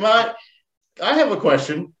 I have a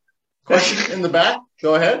question. Question in the back.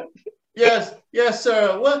 Go ahead. Yes,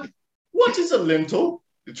 sir. What is a lentil?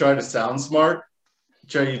 You try to sound smart.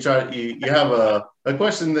 You have a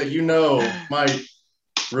question that might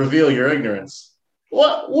reveal your ignorance.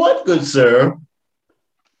 What, good sir?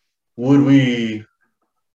 What is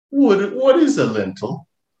a lentil?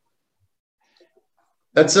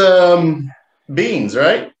 That's beans,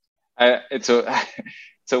 right? It's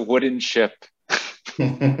a wooden ship.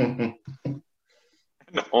 An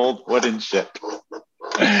old wooden ship.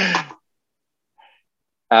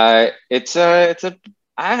 I've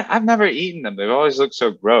never eaten them. They've always looked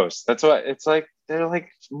so gross. That's why it's like they're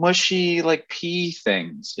like mushy, like pea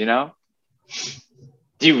things,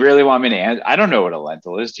 Do you really want me to answer? I don't know what a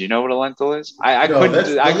lentil is. Do you know what a lentil is? I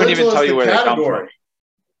couldn't even tell you where they come from.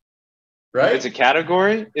 Right? It's a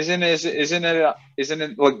category. Isn't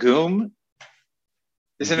it legume?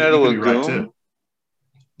 Isn't it a legume? Right too.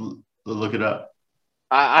 Look it up.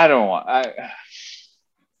 I don't want.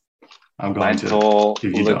 I'm going lentil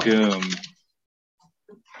to. Legume.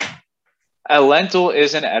 A lentil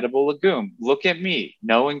is an edible legume. Look at me,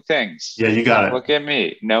 knowing things. Yeah, you got it. Look at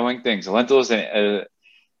me, knowing things. A lentil is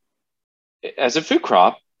as a food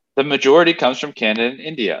crop, the majority comes from Canada and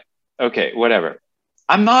India. Okay, whatever.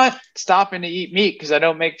 I'm not stopping to eat meat because I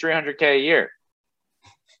don't make $300K a year.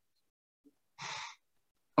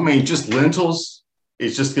 I mean, just lentils.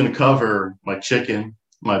 It's just going to cover my chicken,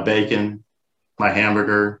 my bacon, my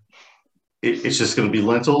hamburger. It's just going to be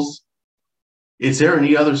lentils. Is there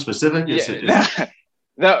any other specific?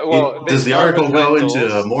 No. Well, does the article go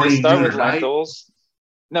into morning, noon, or night?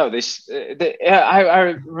 No,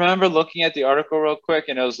 I remember looking at the article real quick,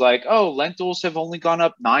 and it was like, oh, lentils have only gone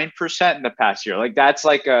up 9% in the past year. Like that's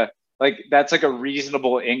like a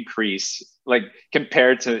reasonable increase, like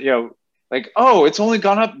compared to oh, it's only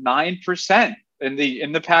gone up 9% in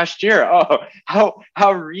the past year. Oh,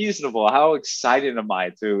 how reasonable! How excited am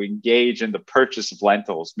I to engage in the purchase of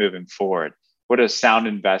lentils moving forward? What a sound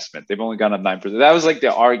investment! They've only gone up 9%. That was like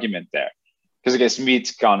the argument there, because I guess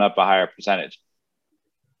meat's gone up a higher percentage.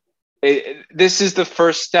 This is the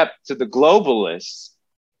first step to the globalists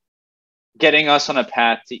getting us on a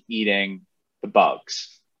path to eating the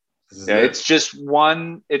bugs. It's just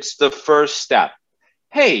one. It's the first step.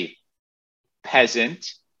 Hey, peasant,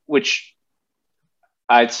 which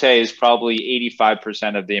I'd say is probably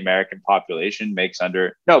 85% of the American population makes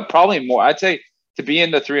probably more. I'd say to be in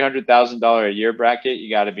the $300,000 a year bracket, you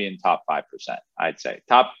got to be in top 5%. I'd say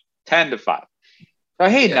top 10 to 5. So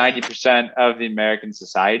hey, 90% of the American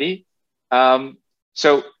society.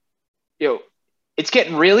 So it's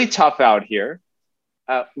getting really tough out here.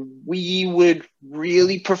 We would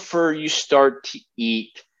really prefer you start to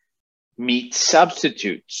eat meat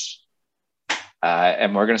substitutes.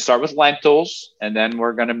 And we're going to start with lentils, and then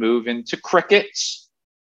we're going to move into crickets,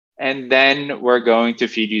 and then we're going to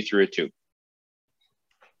feed you through a tube.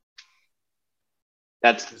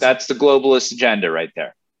 That's the globalist agenda right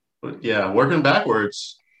there. Yeah, working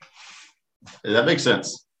backwards. That makes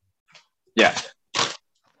sense. Yeah.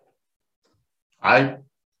 I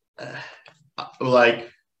like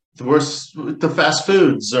the fast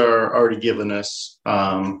foods are already giving us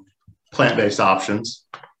plant-based options,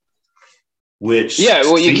 which you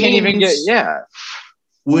can't even get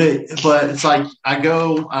but it's like I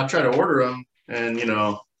try to order them, and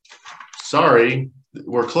sorry,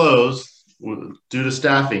 we're closed due to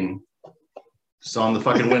staffing. It's on the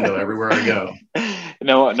fucking window everywhere I go.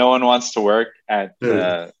 No one wants to work at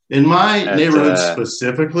in my neighborhood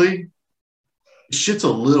specifically. Shit's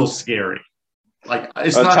a little scary. Like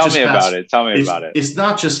it's not tell just me about it. Tell me about it. It's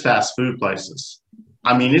not just fast food places.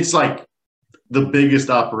 I mean, it's like the biggest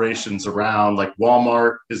operations around. Like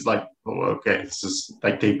Walmart is like, this is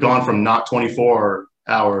like they've gone from not 24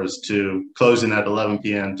 hours to closing at 11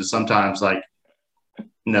 p.m. to sometimes like,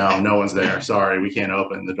 no one's there. Sorry, we can't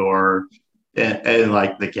open the door. And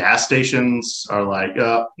like the gas stations are like,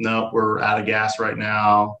 oh, no, we're out of gas right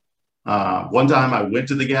now. One time I went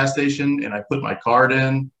to the gas station and I put my card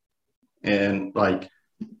in, and like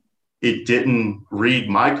it didn't read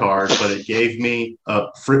my card, but it gave me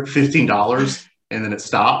 $15 and then it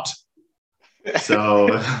stopped. So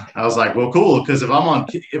I was like, well, cool, because if I'm on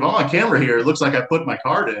camera here, it looks like I put my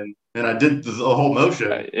card in and I did the whole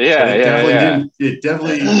motion. It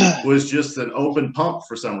definitely was just an open pump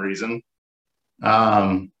for some reason.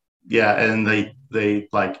 And they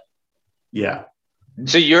like, yeah.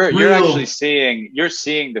 So you're actually seeing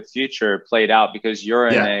the future played out because you're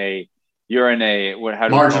in a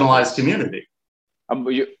marginalized community.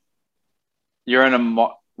 You're in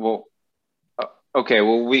a okay.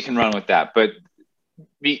 Well, we can run with that, but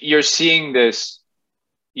you're seeing this.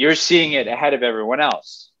 You're seeing it ahead of everyone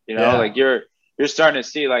else. Like you're starting to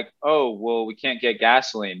see like, oh, well, we can't get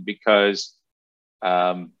gasoline because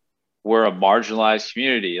we're a marginalized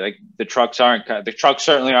community. Like the trucks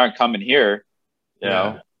certainly aren't coming here.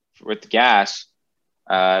 With the gas,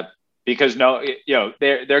 because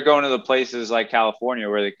they're going to the places like California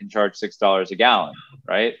where they can charge $6 a gallon,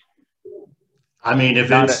 right? I mean,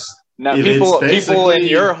 people in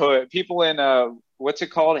your hood, people in what's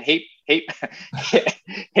it called, hate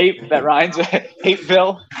that rhymes with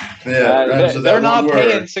Hateville. They're not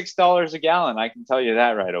paying $6 a gallon. I can tell you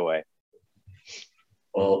that right away.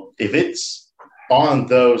 Well, if it's on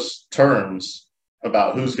those terms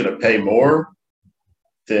about who's going to pay more,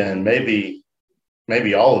 then maybe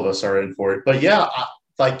maybe all of us are in for it. But yeah,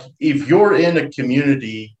 like if you're in a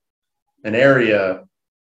community, an area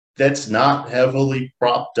that's not heavily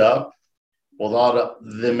propped up with all of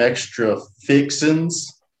them extra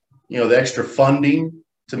fixins, the extra funding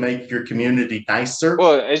to make your community nicer.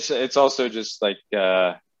 Well, it's also just like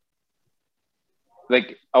a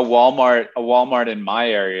Walmart in my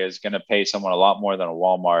area is going to pay someone a lot more than a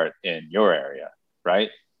Walmart in your area,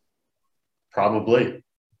 right? Probably.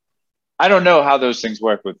 I don't know how those things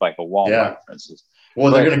work with like a Walmart, for instance.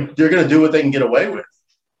 Well, they're gonna do what they can get away with.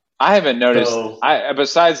 I haven't noticed.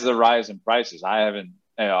 Besides the rise in prices, I haven't.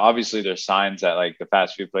 Obviously, there's signs that like the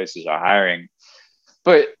fast food places are hiring,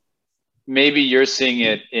 but maybe you're seeing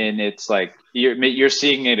it in it's like you're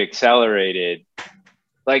seeing it accelerated.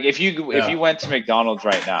 Like if you went to McDonald's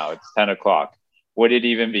right now, it's 10 o'clock. Would it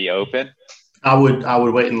even be open? I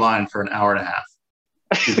would wait in line for an hour and a half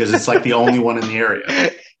because it's like the only one in the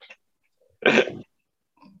area.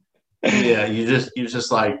 Yeah, you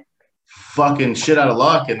just like fucking shit out of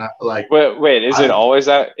luck and like. Wait, is it always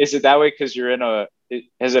that? Is it that way because you're in a?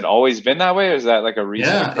 Has it always been that way, or is that like a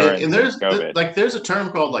recent occurrence? And there's a term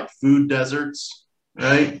called like food deserts,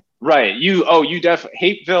 right? Right. You definitely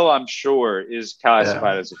Hateville, I'm sure, is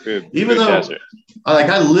classified as a food desert.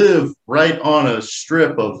 I live right on a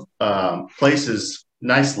strip of places,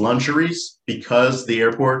 nice luncheries, because the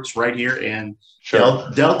airport's right here, and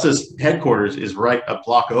Delta's headquarters is right a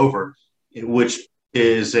block over, which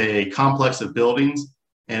is a complex of buildings,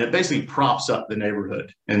 and it basically props up the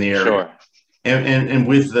neighborhood in the area. Sure. And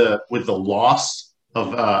with the loss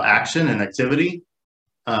of action and activity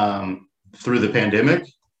through the pandemic,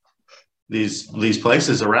 these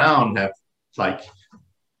places around have like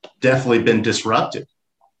definitely been disrupted.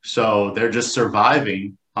 So they're just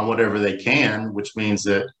surviving on whatever they can, which means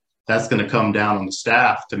that's going to come down on the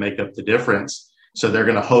staff to make up the difference. So they're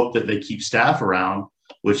going to hope that they keep staff around,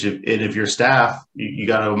 which if you're staff, you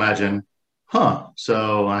got to imagine,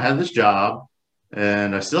 so I had this job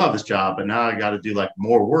and I still have this job, but now I got to do like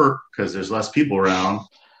more work because there's less people around.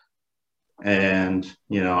 And,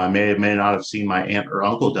 I may not have seen my aunt or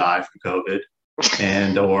uncle die from COVID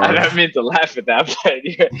or. I don't mean to laugh at that, but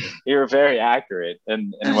you're very accurate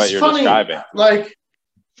in what you're describing. Like,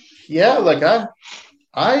 yeah, like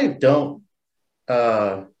I don't,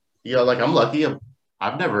 like I'm lucky.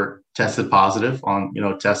 I've never tested positive on,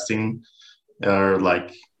 testing or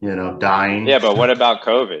like, dying. Yeah, but what about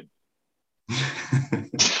COVID?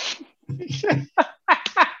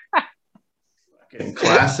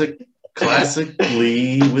 Classic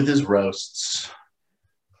Lee with his roasts.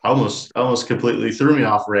 Almost completely threw me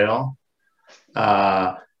off rail.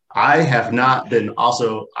 I have not been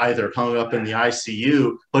also either hung up in the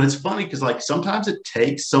ICU, but it's funny because like sometimes it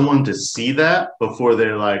takes someone to see that before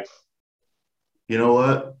they're like, you know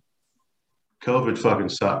what? COVID fucking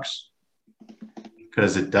sucks.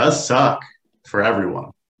 Because it does suck for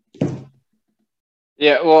everyone.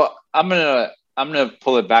 Yeah, well, I'm gonna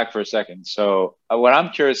pull it back for a second. So what I'm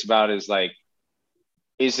curious about is like,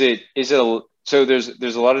 so there's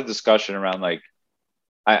a lot of discussion around like,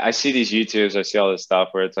 I see these YouTubes, I see all this stuff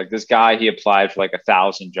where it's like this guy, he applied for like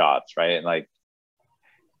 1,000 jobs, right? And like,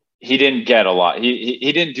 he didn't get a lot.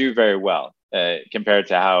 He didn't do very well compared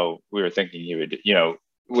to how we were thinking he would,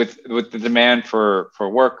 with the demand for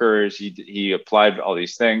workers, he applied all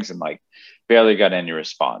these things and like barely got any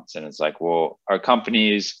response. And it's like, well, are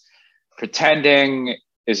companies pretending?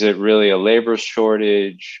 Is it really a labor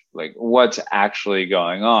shortage? Like what's actually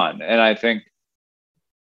going on? And I think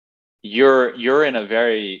you're in a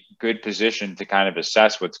very good position to kind of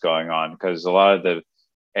assess what's going on because a lot of the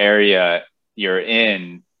area you're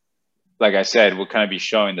in, like I said, will kind of be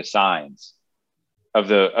showing the signs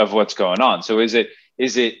of what's going on. So is it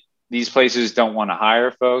these places don't want to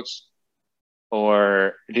hire folks,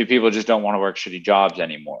 or do people just don't want to work shitty jobs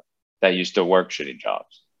anymore that used to work shitty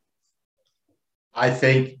jobs? I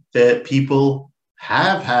think that people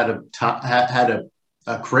have had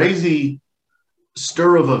a crazy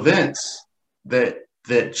stir of events that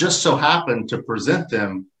just so happened to present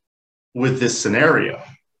them with this scenario.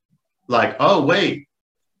 Like, oh, wait,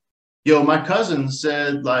 my cousin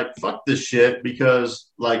said, like, fuck this shit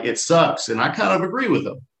because, like, it sucks. And I kind of agree with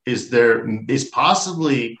him. Is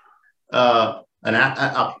possibly a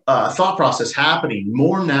thought process happening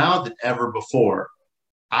more now than ever before.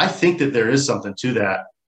 I think that there is something to that.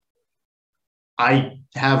 I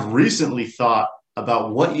have recently thought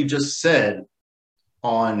about what you just said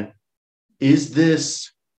on, is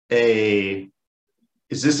this a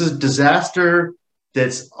disaster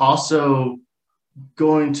that's also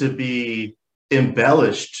going to be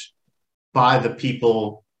embellished by the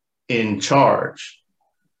people in charge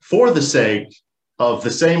for the sake of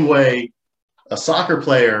the same way a soccer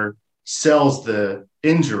player sells the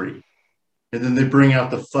injury, and then they bring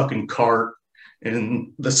out the fucking cart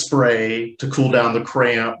and the spray to cool down the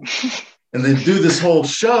cramp, and they do this whole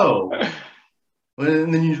show.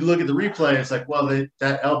 And then you look at the replay, it's like, well,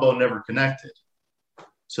 that elbow never connected.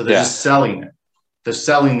 So they're just selling it. They're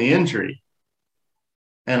selling the injury.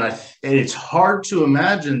 And it's hard to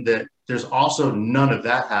imagine that there's also none of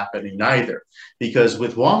that happening either. Because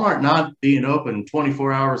with Walmart not being open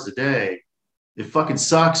 24 hours a day, it fucking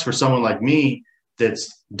sucks for someone like me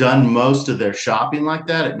that's done most of their shopping like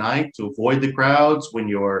that at night to avoid the crowds when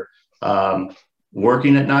you're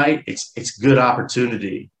working at night. It's good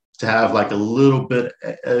opportunity to have like a little bit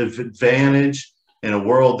of advantage in a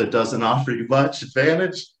world that doesn't offer you much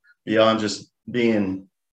advantage beyond just being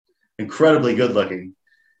incredibly good looking.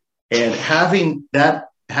 And having that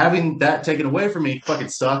taken away from me fucking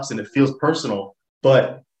sucks, and it feels personal.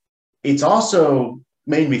 But it's also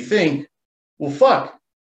made me think, well, fuck,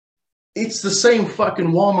 it's the same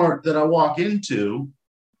fucking Walmart that I walk into,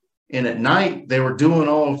 and at night they were doing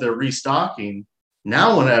all of their restocking.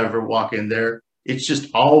 Now when I ever walk in there, it's just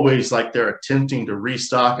always like they're attempting to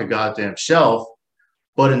restock a goddamn shelf.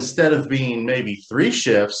 But instead of being maybe 3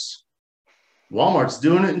 shifts, Walmart's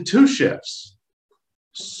doing it in 2 shifts.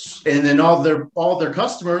 And then all their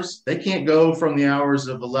customers, they can't go from the hours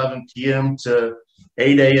of 11 p.m. to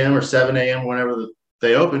 8 a.m. or 7 a.m. whenever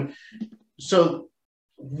they open. So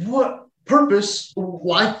what purpose?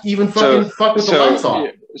 Why even fuck with the lights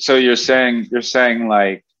on? So you're saying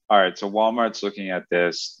like, all right, so Walmart's looking at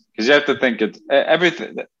this, because you have to think it's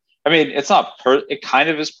everything. I mean, it's not it kind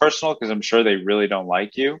of is personal, because I'm sure they really don't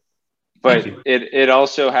like you, but it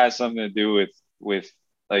also has something to do with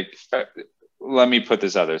like, let me put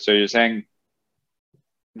this out there. So you're saying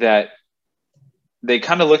that they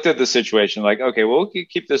kind of looked at the situation like, okay, well, we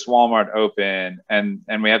could keep this Walmart open and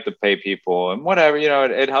we have to pay people and whatever,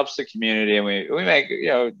 it helps the community, and we make,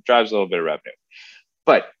 drives a little bit of revenue.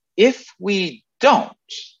 But if we don't,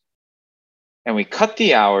 and we cut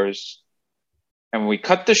the hours and we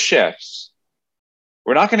cut the shifts,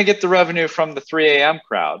 we're not going to get the revenue from the 3 a.m.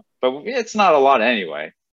 crowd, but it's not a lot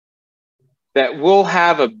anyway. That we'll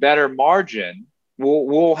have a better margin.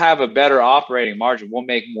 We'll have a better operating margin. We'll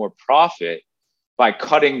make more profit by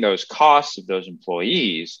cutting those costs of those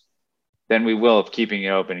employees than we will of keeping it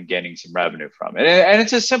open and getting some revenue from it. And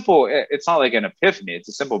it's it's not like an epiphany. It's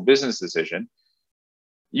a simple business decision.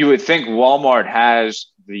 You would think Walmart has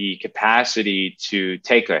the capacity to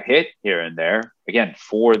take a hit here and there, again,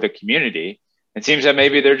 for the community. It seems that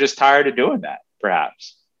maybe they're just tired of doing that,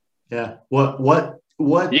 perhaps. Yeah. What?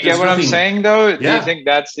 You get what I'm saying, though? Yeah. Do you think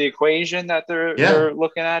that's the equation that they're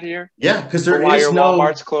looking at here? Yeah, because there why is your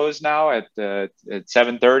Walmart's closed now at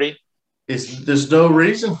 7:30? There's no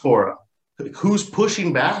reason for it. Who's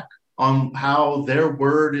pushing back on how their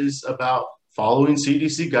word is about following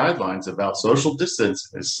CDC guidelines about social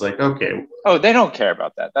distance? It's like, okay. Oh, they don't care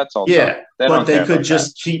about that. That's all. Yeah, but they could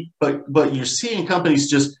just keep. But you're seeing companies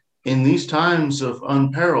just in these times of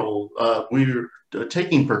unperil. We're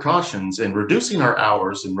taking precautions and reducing our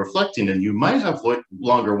hours and reflecting, and you might have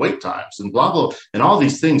longer wait times and blah, blah, and all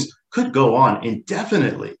these things could go on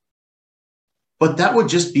indefinitely. But that would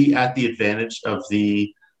just be at the advantage of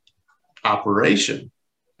the operation.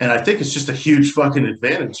 And I think it's just a huge fucking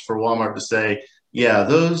advantage for Walmart to say, yeah,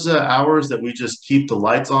 those hours that we just keep the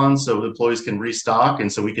lights on so employees can restock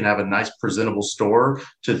and so we can have a nice presentable store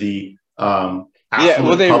to the public.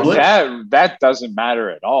 That doesn't matter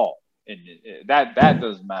at all. That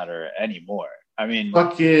doesn't matter anymore. I mean,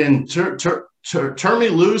 fucking turn me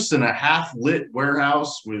loose in a half-lit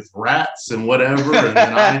warehouse with rats and whatever, and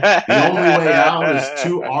then the only way out is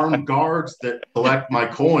 2 armed guards that collect my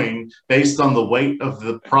coin based on the weight of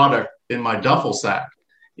the product in my duffel sack.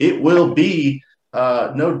 It will be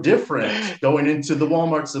no different going into the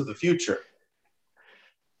Walmarts of the future,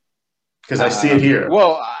 because I see it here.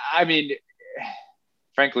 Well, I mean,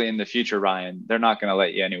 frankly, in the future, Ryan, they're not going to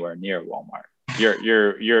let you anywhere near Walmart.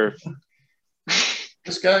 You're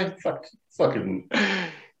this guy, fucking.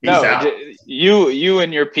 No, you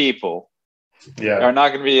and your people, are not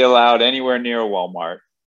going to be allowed anywhere near Walmart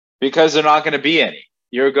because they're not going to be any.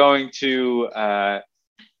 You're going to.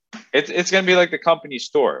 It's going to be like the company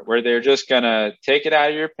store where they're just going to take it out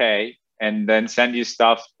of your pay and then send you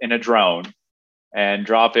stuff in a drone and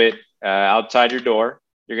drop it outside your door.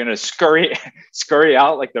 You're going to scurry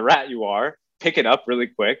out like the rat you are, pick it up really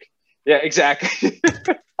quick. Yeah, exactly.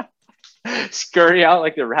 Scurry out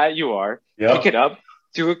like the rat you are, pick it up,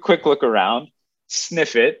 do a quick look around,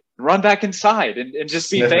 sniff it, run back inside and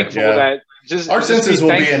just be thankful that our senses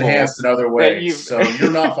will be enhanced in other ways. So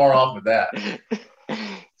you're not far off with that.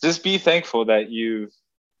 just be thankful that you've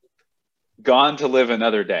gone to live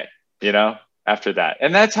another day, you know, after that.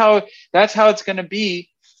 And that's how it's going to be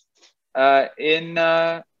in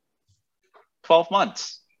 12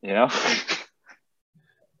 months, you know.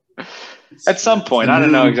 At some point, I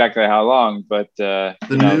don't know exactly how long, but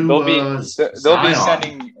they'll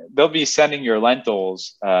be sending your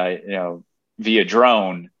lentils, you know, via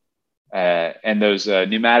drone, and those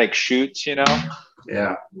pneumatic chutes, you know.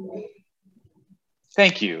 Yeah.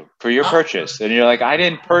 Thank you for your purchase, and you're like, I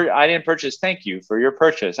didn't purchase. Thank you for your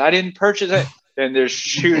purchase. I didn't purchase it. And they're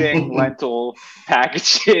shooting lentil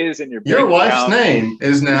packages, and your wife's name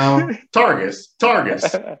is now Targus.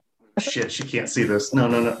 Targus. Shit, she can't see this.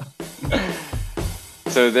 No.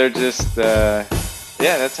 So they're just, yeah,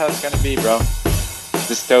 that's how it's gonna be, bro.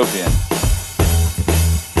 Dystopian.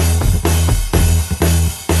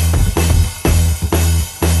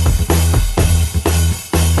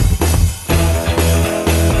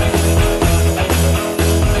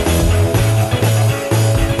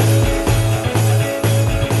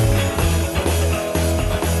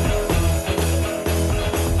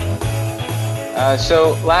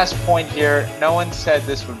 So last point here, no one said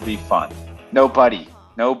this would be fun. Nobody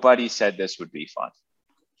said this would be fun.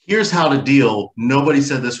 Here's how to deal. Nobody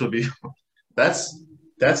said this would be fun. That's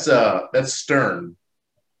stern.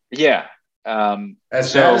 Yeah.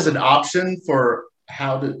 As that is an option for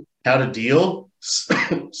how to deal,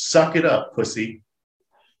 suck it up, pussy.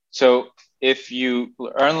 So if you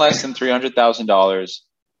earn less than $300,000,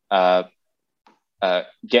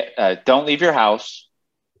 don't leave your house.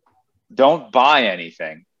 Don't buy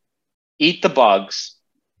anything. Eat the bugs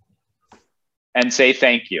and say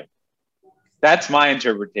thank you. That's my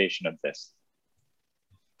interpretation of this.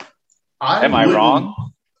 Am I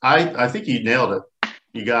wrong? I think you nailed it.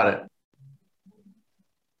 You got it.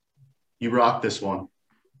 You rock this one.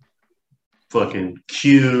 Fucking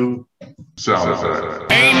Q. Ain't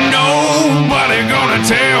nobody gonna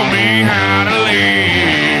tell me how to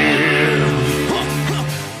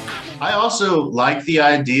live. I also like the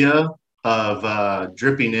idea of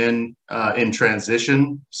dripping in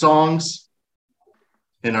transition songs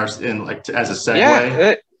as a segue.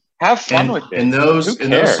 Yeah, have fun with it. And those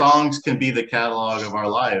songs can be the catalog of our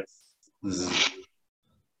life.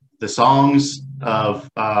 The songs of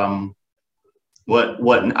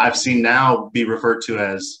what I've seen now be referred to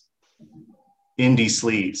as indie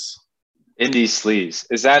sleaze. Indie sleaze.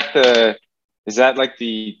 Is that like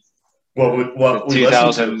the what we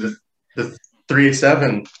listened to, the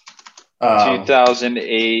 387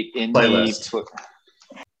 2008 indie playlist.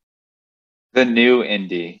 The new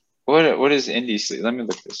indie. What is indie sleaze? Let me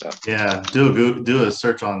look this up. Yeah, do a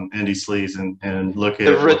search on indie sleaze and look at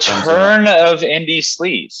the return of indie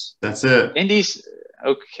sleaze. That's it. Indies.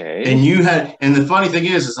 Okay. And the funny thing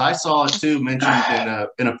is I saw it too mentioned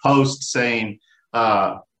in a post saying,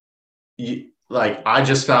 I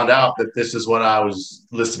just found out that this is what I was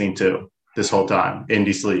listening to this whole time, indie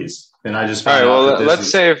sleaze. And I just found out. Let's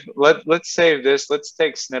save this. Let's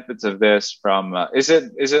take snippets of this from. Is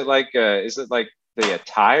it like the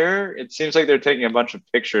attire? It seems like they're taking a bunch of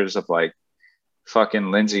pictures of like fucking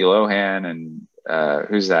Lindsay Lohan and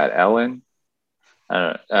who's that? Ellen.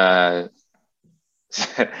 A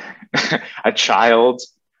child.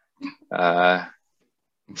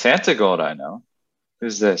 Santa Gold. I know.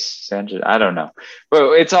 Who's this? Sandra? I don't know.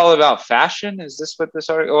 But it's all about fashion. Is this what this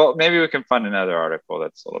article? Well, maybe we can find another article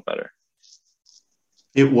that's a little better.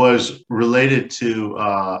 It was related to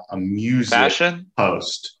a music fashion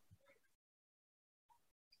post,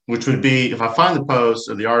 which would be, if I find the post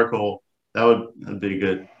or the article, that'd be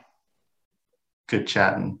a good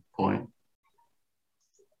chatting point.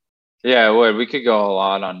 Yeah, it would. We could go a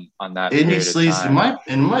lot on that. Indie sleaze.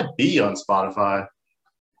 It might be on Spotify.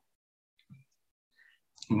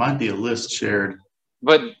 Might be a list shared.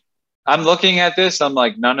 But I'm looking at this. I'm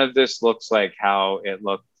like, none of this looks like how it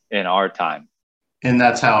looked in our time. And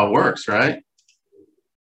that's how it works, right?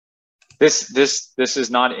 This is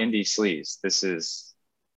not indie sleaze. This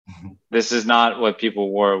is not what people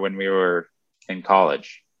wore when we were in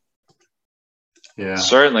college. Yeah.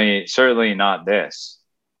 Certainly not this.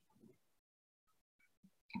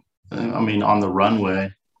 I mean, on the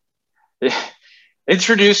runway. Yeah.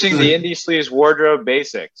 Introducing the indie sleaze wardrobe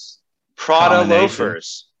basics. Prada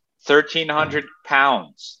loafers, 1,300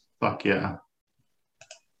 pounds. Fuck yeah.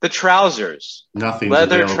 The trousers. Nothing.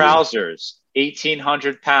 Leather available. trousers,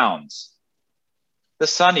 1,800 pounds. The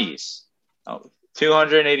sunnies,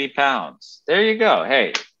 280 pounds. There you go.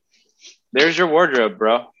 Hey, there's your wardrobe,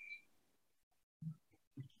 bro.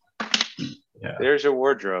 Yeah. There's your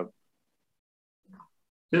wardrobe.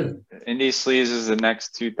 Good. Indie sleaze is the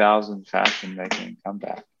next 2000 fashion making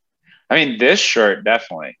comeback. I mean, this shirt,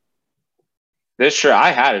 definitely. This shirt,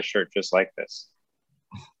 I had a shirt just like this.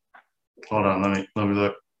 Hold on, let me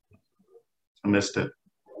look. I missed it.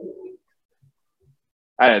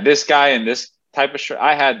 This guy in this type of shirt,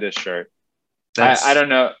 I had this shirt. I don't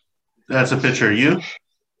know. That's a picture of you?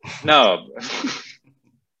 No.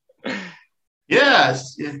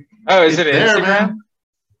 Yes. Oh, is it there, Instagram? Man.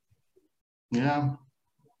 Yeah.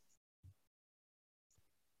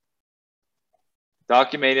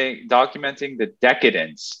 Documenting the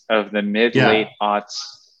decadence of the mid-late aughts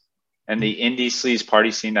and the indie sleaze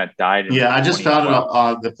party scene that died in I just found it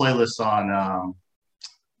on the playlist on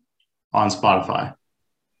Spotify.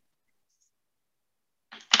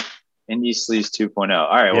 Indie Sleaze 2.0. All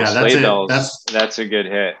right, well, Sleigh Bells, that's a good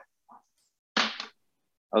hit. I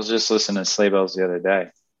was just listening to Sleigh Bells the other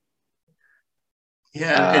day.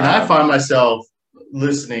 Yeah, and I find myself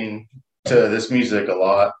listening to this music a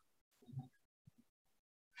lot.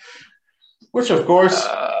 Which, of course,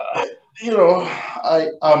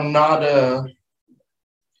 I'm not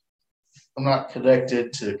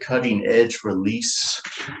connected to cutting edge release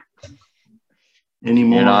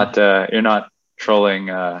anymore. You're not trolling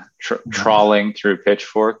through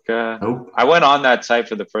Pitchfork. Nope. I went on that site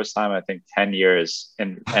for the first time, I think 10 years,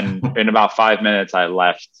 and in about 5 minutes I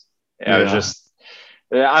left.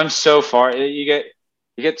 I'm so far. You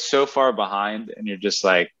get so far behind, and you're just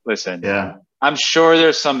like, listen. Yeah. I'm sure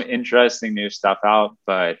there's some interesting new stuff out,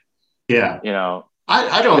 but I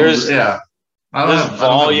don't. There's have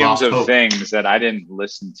volumes of hope. things that I didn't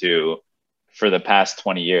listen to for the past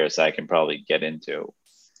 20 years that I can probably get into.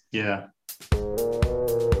 Yeah.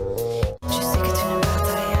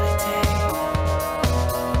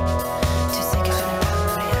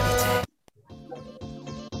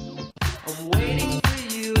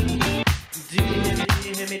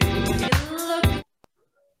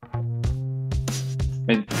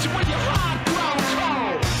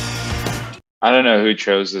 I don't know who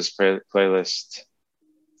chose this playlist.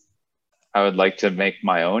 I would like to make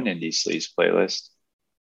my own Indie Sleaze playlist.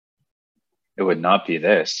 It would not be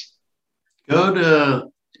this. Go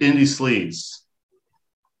to Indie Sleaze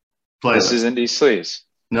playlist. This is Indie Sleaze.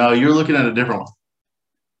 No, you're looking at a different one.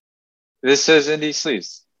 This says Indie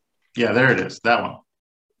Sleaze. Yeah, there it is. That one.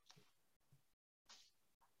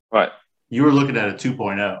 What? You were looking at a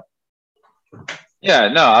 2.0. Yeah,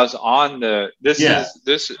 no, I was on the. This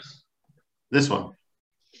is. This one.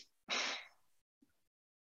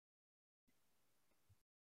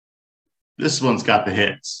 This one's got the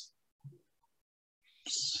hits.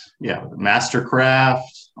 Yeah, Mastercraft,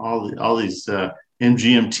 all these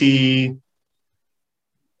MGMT,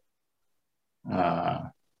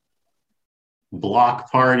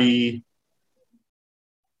 Block Party,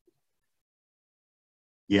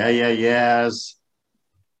 Yeahs.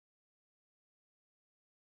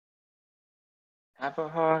 Have a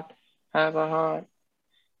heart. Have a heart.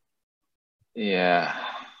 Yeah.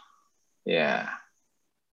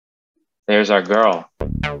 There's our girl.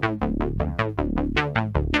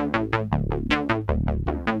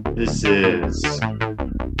 This is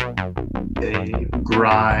a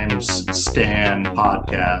Grimes Stan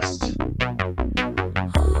podcast.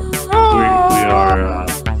 We are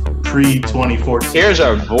pre-2014.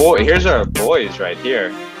 Here's our boys right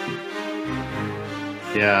here.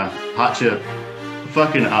 Yeah, Hot Chip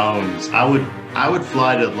fucking owns. I would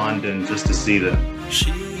fly to London just to see them.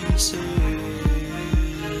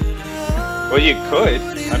 Well, you could.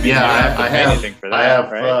 I mean, I have anything for that, I have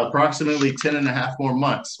right? approximately 10 and a half more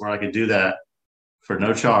months where I could do that for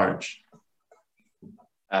no charge.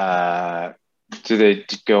 Do they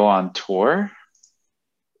go on tour?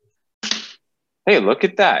 Hey, look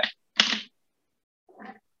at that.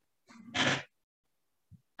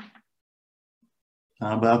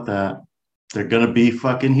 How about that? They're gonna be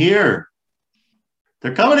fucking here.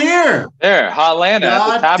 They're coming here. There, Hotlanta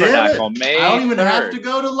at the Tabernacle, May 3rd. I don't even have to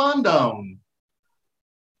go to London.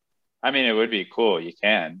 I mean, it would be cool. You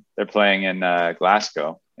can. They're playing in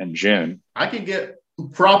Glasgow in June. I can get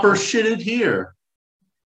proper shitted here,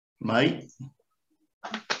 mate.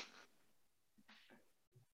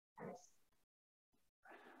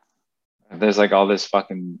 There's like all this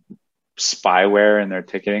fucking spyware in their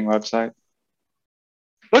ticketing website.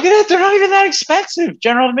 Look at it. They're not even that expensive.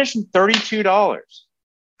 General admission, $32.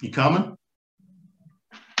 You coming?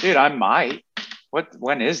 Dude, I might.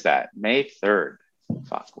 When is that? May 3rd.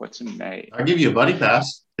 Fuck, what's in May? I'll give you a buddy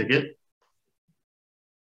pass ticket.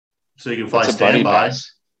 So you can fly standby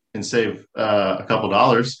and save a couple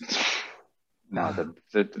dollars. No,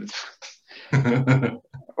 if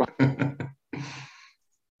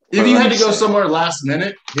you had to go somewhere last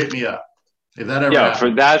minute, hit me up. If that ever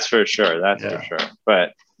happens. That's for sure. That's for sure.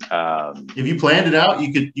 But If you planned it out,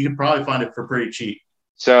 you could probably find it for pretty cheap.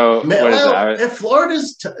 So if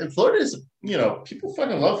Florida's people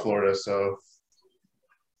fucking love Florida, so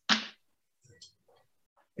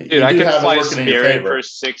dude, I could fly Spirit for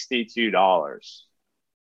 $62.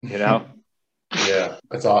 You know? Yeah,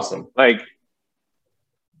 that's awesome. Like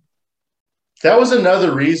that was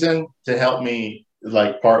another reason to help me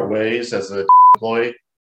like part ways as a employee,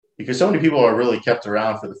 because so many people are really kept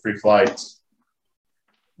around for the free flights.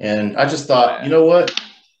 And I just thought, you know what?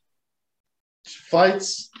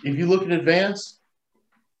 Flights, if you look in advance,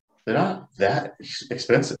 they're not that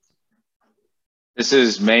expensive. This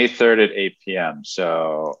is May 3rd at 8 p.m.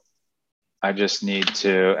 So I just need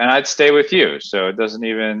to, and I'd stay with you. So it doesn't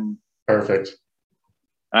even. Perfect.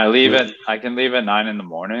 I can leave at 9 in the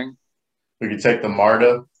morning. We could take the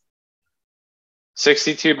MARTA.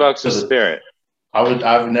 $62 a Spirit.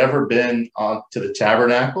 I've never been on to the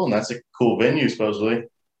Tabernacle, and that's a cool venue, supposedly.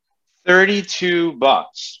 $32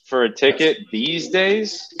 for a ticket these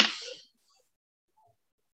days.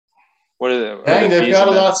 What are the? Dang, they've got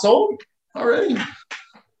a lot sold already.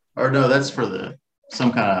 Or no, that's for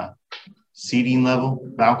some kind of seating level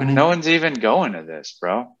balcony. No one's even going to this,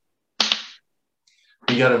 bro.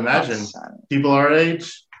 You got to imagine people our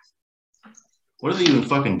age. What are they even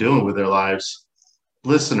fucking doing with their lives?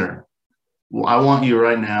 Listener, I want you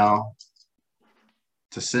right now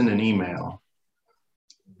to send an email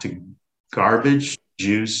to Garbage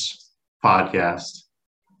Juice Podcast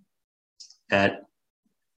at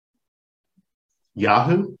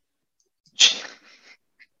Yahoo?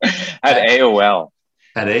 At AOL.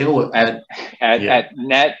 At AOL. At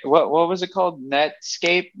Net. What was it called?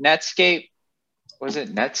 Netscape? Was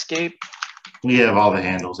it Netscape? We have all the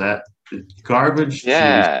handles at Garbage.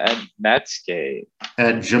 Yeah, at Netscape.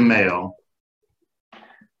 At Gmail.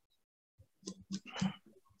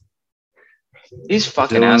 These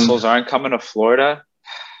fucking assholes aren't coming to Florida.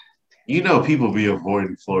 You know, people be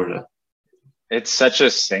avoiding Florida. It's such a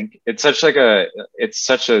sink. It's such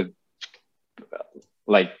a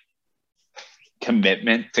like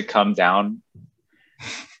commitment to come down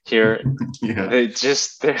here. Yeah.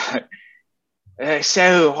 They're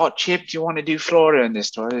so Hot Chip, do you want to do Florida in this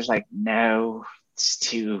store? It's like, no, it's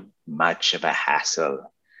too much of a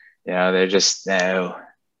hassle. You know, they're just no.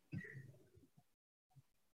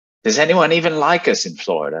 Does anyone even like us in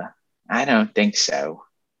Florida? I don't think so.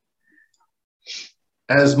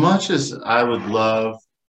 As much as I would love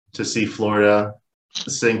to see Florida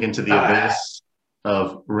sink into the abyss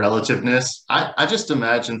of relativeness, I just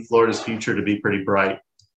imagine Florida's future to be pretty bright.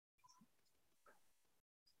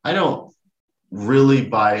 I don't really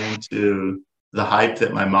buy into the hype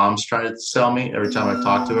that my mom's trying to sell me every time I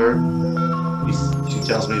talk to her. She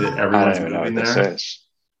tells me that everyone's moving there.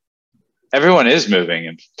 Everyone is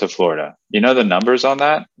moving to Florida. You know the numbers on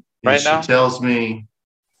that now? She tells me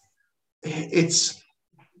it's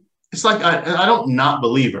like I don't not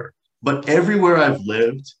believe her, but everywhere I've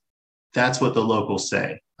lived, that's what the locals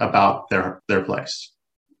say about their place.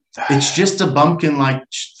 It's just a bumpkin-like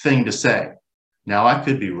thing to say. Now I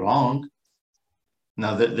could be wrong.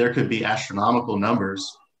 Now that there could be astronomical numbers,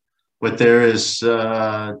 but there is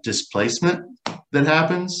displacement that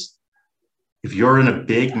happens. If you're in a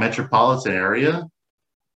big metropolitan area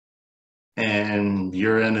and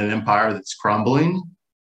you're in an empire that's crumbling,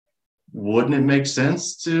 wouldn't it make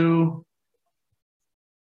sense to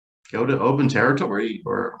go to open territory?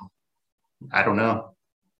 Or I don't know.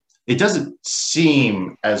 It doesn't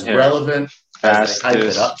seem as relevant as they hype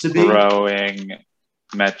it up to be. Growing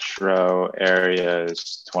metro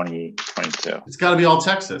areas 2022. It's got to be all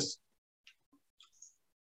Texas.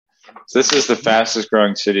 So this is the fastest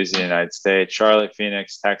growing cities in the United States: Charlotte,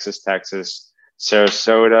 Phoenix, Texas,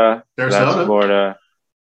 Sarasota, that's Florida,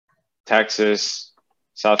 Texas,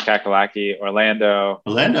 South Kakalaki, Orlando,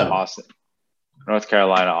 Austin, North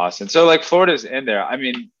Carolina, Austin. So like Florida's in there. I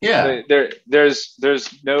mean, yeah,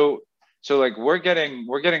 there's no. So like we're getting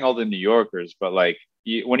all the New Yorkers, but like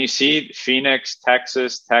when you see Phoenix,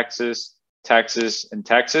 Texas, and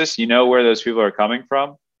Texas, you know where those people are coming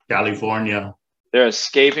from? California. They're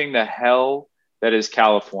escaping the hell that is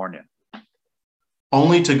California.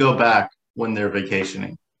 Only to go back when they're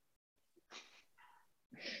vacationing.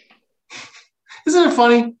 Isn't it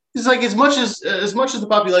funny? It's like as much as the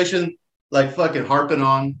population like fucking harping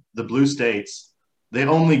on the blue states, they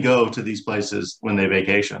only go to these places when they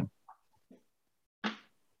vacation.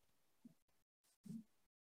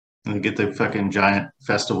 And they get their fucking giant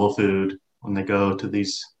festival food when they go to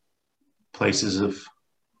these places of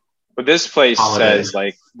But this place holiday.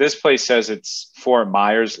 says it's Fort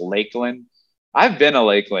Myers, Lakeland. I've been to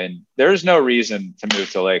Lakeland. There's no reason to move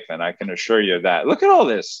to Lakeland. I can assure you of that. Look at all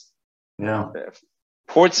this. Yeah.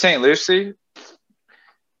 Port St. Lucie,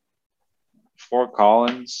 Fort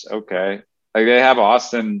Collins. Okay. Like they have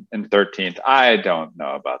Austin in 13th. I don't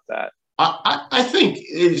know about that. I think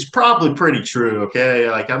it's probably pretty true. Okay.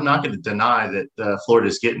 Like I'm not going to deny that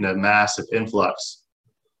Florida's getting a massive influx,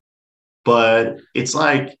 but it's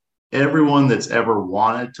like everyone that's ever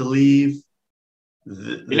wanted to leave.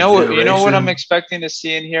 You know what I'm expecting to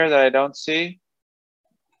see in here that I don't see?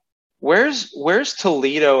 Where's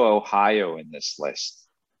Toledo, Ohio in this list?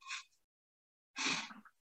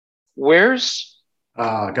 Where's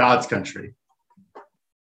God's country?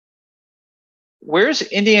 Where's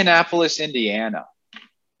Indianapolis, Indiana?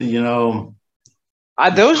 You know,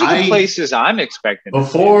 those are the places I'm expecting.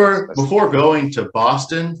 Before going to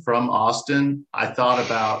Boston from Austin, I thought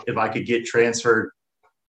about if I could get transferred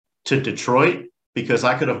to Detroit because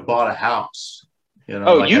I could have bought a house. You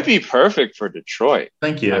know, you'd be perfect for Detroit.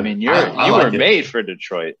 Thank you. I mean, you were made for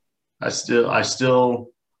Detroit. I still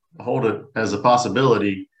hold it as a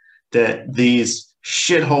possibility that these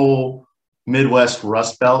shithole Midwest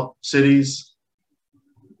Rust Belt cities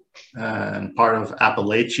and part of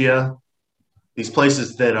Appalachia, these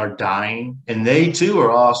places that are dying, and they too are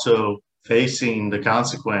also facing the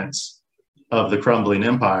consequence of the crumbling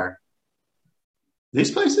empire.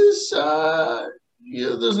 These places,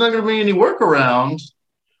 there's not going to be any workaround.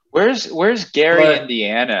 Where's Gary,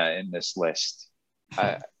 Indiana in this list?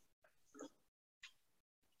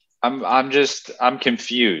 I'm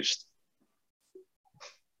confused.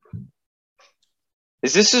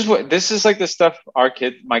 This is like the stuff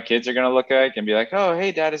my kids are gonna look at and be like, oh,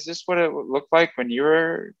 hey, Dad, is this what it looked like when you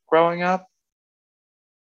were growing up?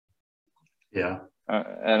 Yeah.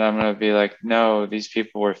 And I'm gonna be like, no, these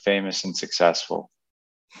people were famous and successful.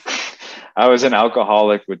 I was an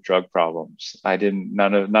alcoholic with drug problems.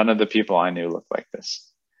 None of the people I knew looked like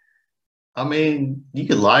this. I mean, you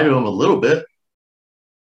could lie to them a little bit.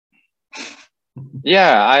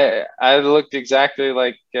 Yeah, I looked exactly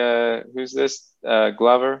like who's this?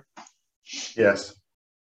 Glover? Yes.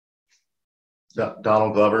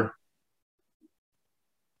 Donald Glover.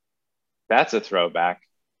 That's a throwback.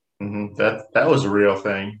 Mm-hmm. That was a real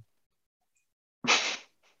thing.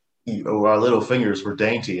 Our little fingers were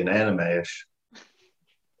dainty and anime-ish.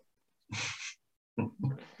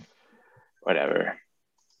 Whatever.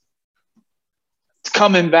 It's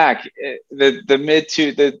coming back. The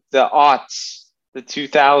aughts, the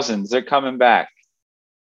 2000s, they're coming back.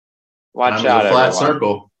 Watch out, flat everyone.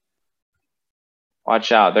 Circle.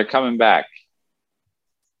 Watch out, they're coming back.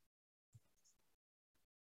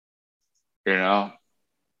 You know,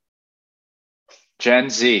 Gen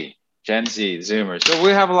Z, Zoomers. So we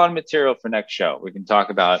have a lot of material for next show. We can talk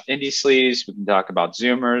about indie sleaze. We can talk about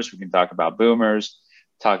Zoomers. We can talk about boomers.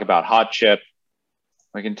 Talk about hot chip.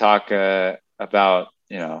 We can talk about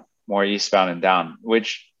more eastbound and down,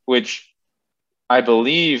 which I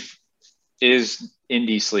believe is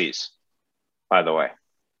indie sleaze. By the way,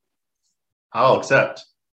 I'll accept.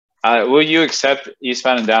 Will you accept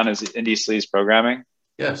eastbound and down as indie sleaze programming?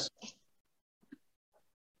 Yes.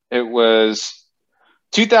 It was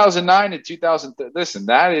 2009 to 2000. Listen,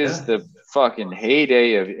 that is the fucking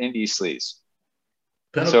heyday of indie sleaze.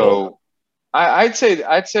 Pinnacle. So I'd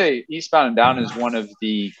say Eastbound and Down is one of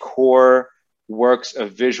the core works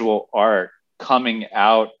of visual art coming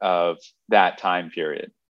out of that time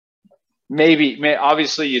period.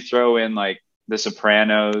 Obviously you throw in like The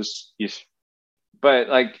Sopranos, but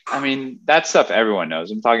like, I mean, that stuff everyone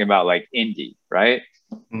knows. I'm talking about like indie, right?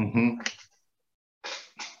 Mm-hmm.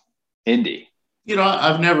 Indie.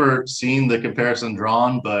 I've never seen the comparison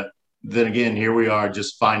drawn, but then again, here we are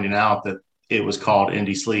just finding out that it was called indie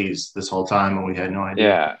sleaze this whole time and we had no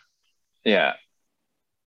idea. Yeah.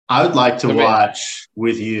 I would like to watch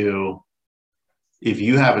with you, if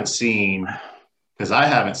you haven't seen, because I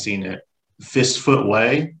haven't seen it, Fistfoot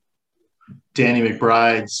Way, Danny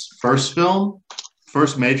McBride's first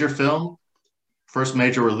major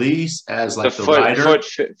release as like the writer.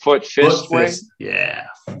 Foot Fist Way? Yeah.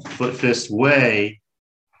 Foot Fist Way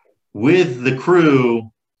with the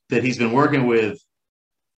crew that he's been working with,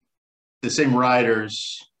 the same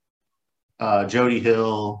writers, Jody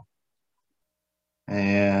Hill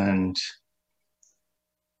and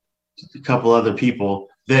a couple other people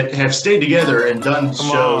that have stayed together and done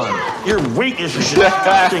shows. Your weakness is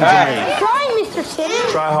disgusting to me. Try, Mr.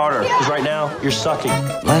 Tim. Try harder, because right now, you're sucking.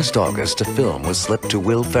 Last August, a film was slipped to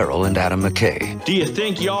Will Ferrell and Adam McKay. Do you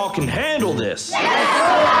think y'all can handle this?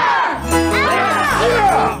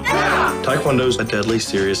 Taekwondo Taekwondo's a deadly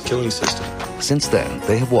serious killing system. Since then,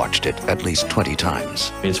 they have watched it at least 20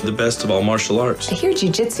 times. It's the best of all martial arts. I hear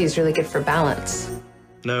jiu-jitsu is really good for balance.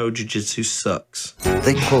 No, jiu-jitsu sucks.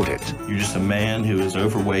 They quote it. You're just a man who is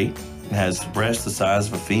overweight and has breasts the size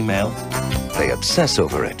of a female. They obsess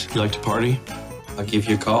over it. You like to party? I'll give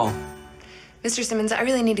you a call. Mr. Simmons, I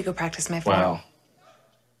really need to go practice my form. Wow.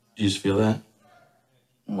 You just feel that?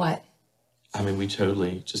 What? I mean, we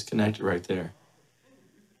totally just connected right there.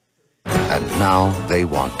 And now they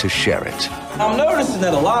want to share it. I'm noticing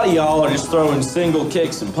that a lot of y'all are just throwing single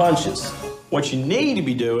kicks and punches. What you need to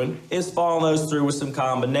be doing is following those through with some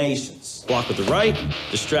combinations. Block with the right,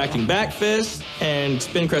 distracting back fist, and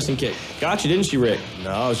spin crescent kick. Got you, didn't she, Rick?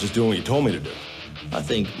 No, I was just doing what you told me to do. I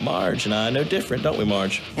think Marge and I know different, don't we,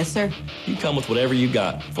 Marge? Yes, sir. You come with whatever you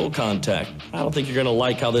got, full contact. I don't think you're gonna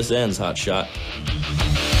like how this ends, hotshot.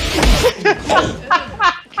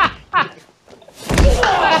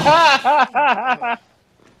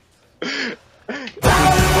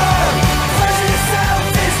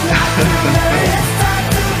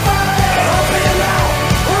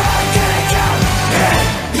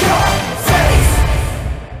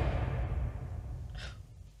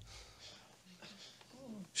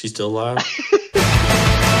 She's still alive?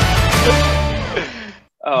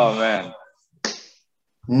 Oh, man.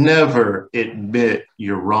 Never admit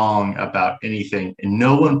you're wrong about anything, and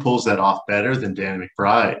no one pulls that off better than Danny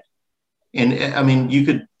McBride. And I mean, you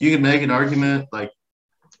could make an argument like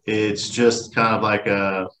it's just kind of like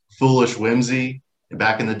a foolish whimsy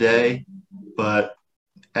back in the day, but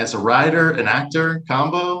as a writer and actor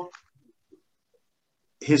combo,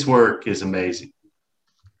 his work is amazing,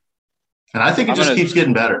 and I think it just keeps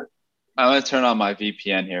getting better. I'm gonna turn on my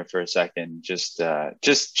VPN here for a second, just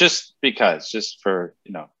because, just for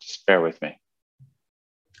just bear with me.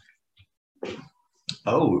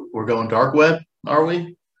 Oh, we're going dark web, are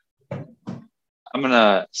we? I'm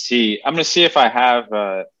gonna see if I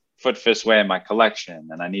have Foot Fist Way in my collection,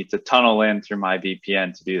 and I need to tunnel in through my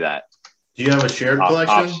VPN to do that. Do you have a shared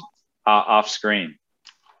collection? Off screen.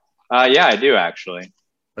 Yeah, I do actually.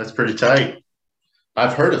 That's pretty tight.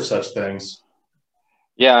 I've heard of such things.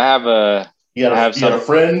 Yeah, I have a. You got a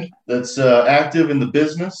friend that's active in the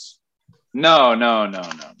business? No.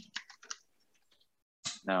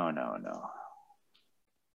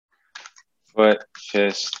 Foot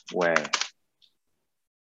Fist Way.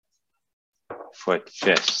 Foot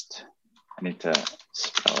Fist. I need to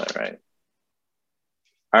spell it right.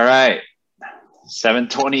 All right.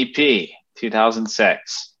 720p,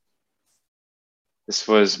 2006. This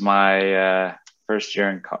was my first year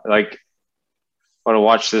in college. Like, I want to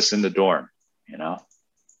watch this in the dorm,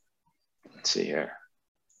 Let's see here.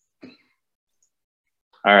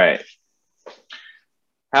 All right.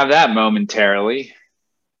 Have that momentarily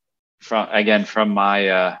from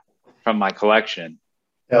my collection.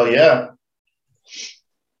 Hell yeah.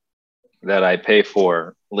 That I pay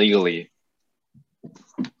for legally.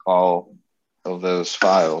 All of those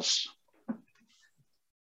files.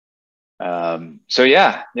 So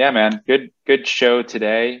yeah, man. Good show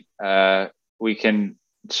today. We can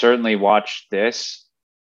certainly watch this.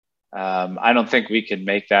 I don't think we can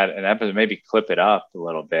make that an episode, maybe clip it up a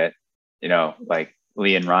little bit, like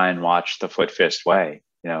Lee and Ryan watched the Foot Fist Way,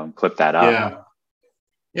 and clip that up.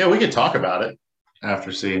 Yeah, we could talk about it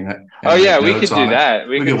after seeing it. Oh yeah, we could do that.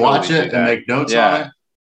 We could watch it and make notes on it.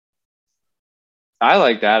 I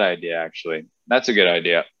like that idea, actually. That's a good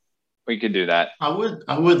idea. We could do that. I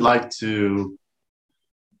would like to.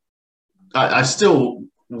 I still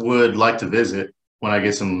would like to visit when I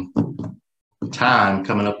get some time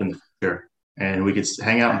coming up in the future, and we could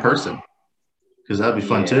hang out in person because that'd be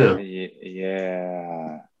fun too.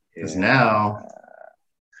 Yeah. Because now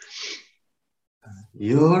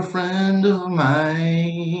you're a friend of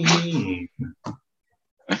mine.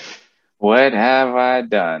 What have I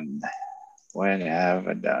done? What have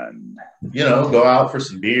I done? Go out for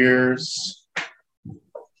some beers.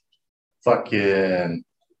 Fucking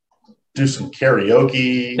do some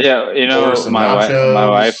karaoke. Yeah,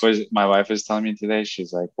 my wife was telling me today.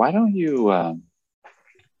 She's like, why don't you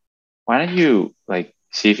like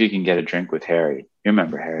see if you can get a drink with Harry? You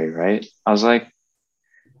remember Harry, right? I was like,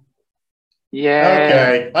 yeah.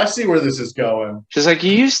 Okay, I see where this is going. She's like,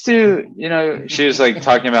 you used to, she was like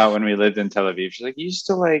talking about when we lived in Tel Aviv. She's like, you used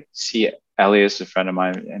to like see Elias, a friend of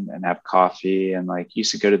mine, and have coffee, and like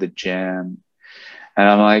used to go to the gym. And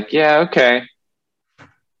I'm like, yeah, okay.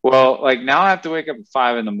 Well, like now I have to wake up at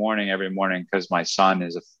 5 a.m. every morning because my son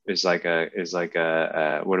is like a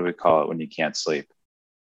what do we call it when you can't sleep?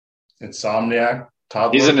 Insomniac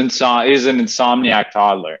toddler. He's an insomniac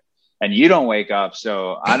toddler, and you don't wake up.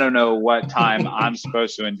 So I don't know what time I'm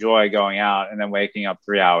supposed to enjoy going out and then waking up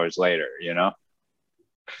 3 hours later, you know?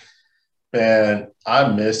 Man, I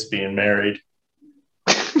miss being married.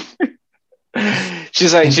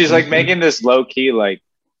 she's like making this low key, like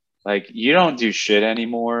you don't do shit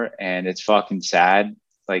anymore and it's fucking sad.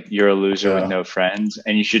 Like you're a loser with no friends,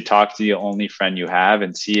 and you should talk to the only friend you have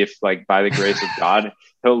and see if, like, by the grace of God,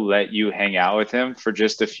 he'll let you hang out with him for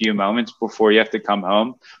just a few moments before you have to come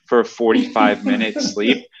home for a 45-minute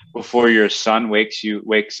sleep before your son wakes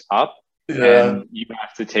up and you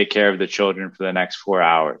have to take care of the children for the next 4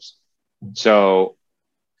 hours. So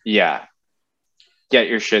yeah, get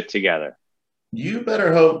your shit together. You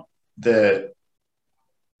better hope that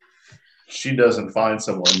she doesn't find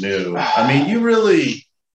someone new. I mean, you really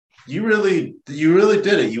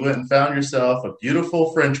did it. You went and found yourself a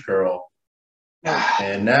beautiful French girl,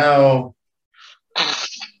 and now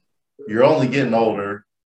you're only getting older.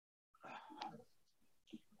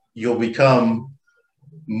 You'll become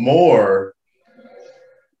more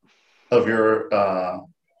of your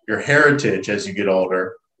heritage as you get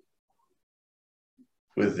older,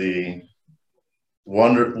 with the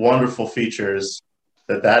wonderful features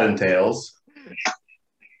that entails.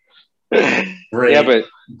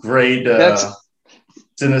 Great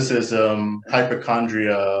cynicism,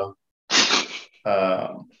 hypochondria.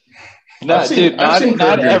 Not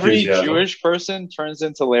every Jewish person turns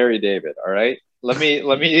into Larry David. All right, let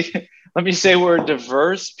me say we're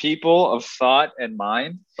diverse people of thought and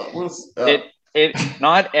mind.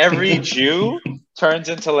 Not every Jew turns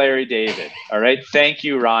into Larry David. All right, thank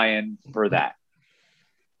you, Ryan, for that.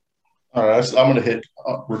 All right, I'm going to hit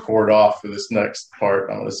record off for this next part.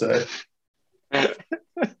 I'm going to say,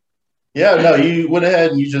 yeah, no, you went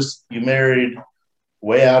ahead and you married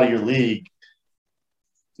way out of your league.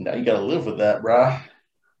 Now you got to live with that, bro.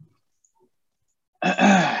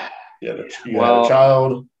 You have a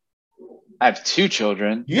child. I have 2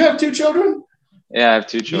 children. You have 2 children? Yeah, I have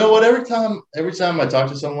 2 children. You know what? Every time I talk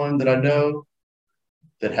to someone that I know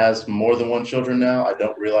that has more than 1 children now, I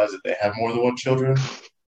don't realize that they have more than 1 children.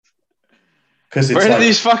 Where do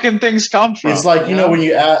these fucking things come from? It's like, you know, when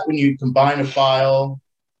you combine a file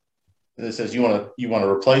and it says you want to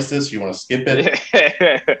replace this, you want to skip it.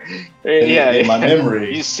 In my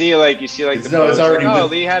memory, you see like the it's already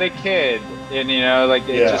Lee had a kid, and you know, like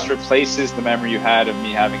it just replaces the memory you had of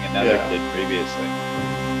me having another kid previously.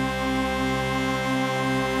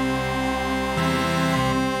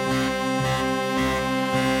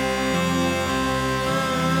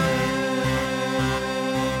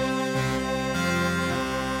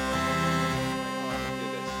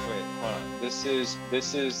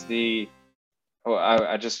 This is the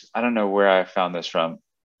I don't know where I found this from.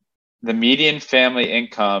 The median family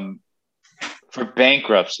income for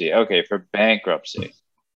bankruptcy. Okay, for bankruptcy.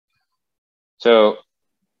 So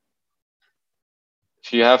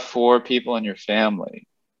if you have 4 people in your family,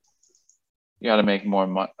 you got to make more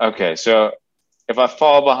money. Okay, so if I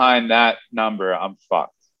fall behind that number, I'm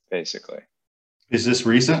fucked, basically. Is this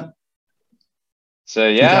recent? So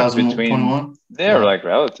yeah, 2021? They're like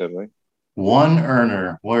relatively. 1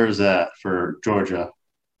 earner. Where is that for Georgia?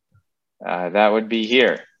 That would be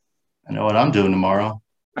here. I know what I'm doing tomorrow.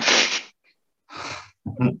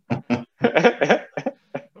 Let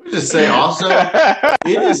me just say also,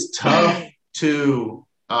 it is tough to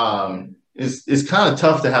it's kind of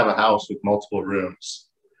tough to have a house with multiple rooms.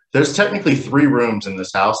 There's technically 3 rooms in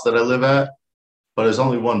this house that I live at, but there's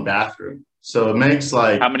only 1 bathroom. So it makes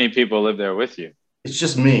like, how many people live there with you? It's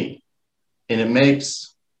just me. And it makes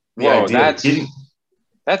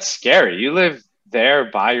that's scary. You live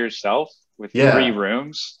there by yourself with 3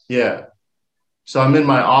 rooms? Yeah. So I'm in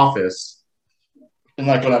my office. And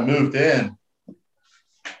like when I moved in,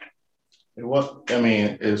 it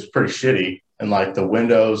was pretty shitty. And like the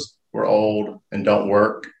windows were old and don't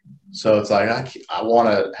work. So it's like, I want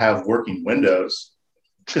to have working windows,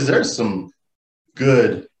 because there's some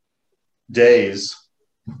good days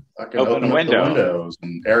I can open up the windows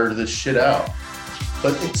and air this shit out.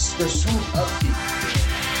 But there's so much upkeep.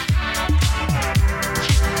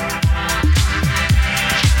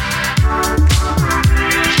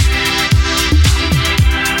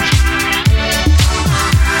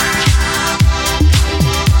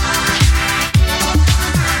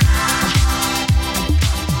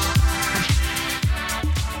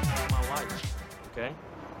 My wife, okay?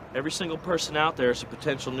 Every single person out there is a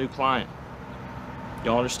potential new client.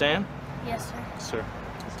 Y'all understand? Yes, sir. Sir.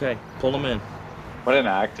 Okay, pull them in. What an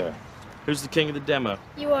actor. Who's the king of the demo?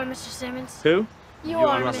 You are, Mr. Simmons. Who? You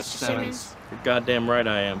are, Mr. Simmons. You're goddamn right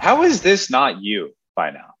I am. How is this not you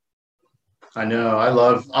by now? I know. I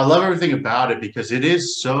love everything about it because it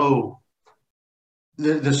is so.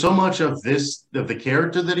 There's so much of the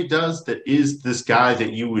character that he does that is this guy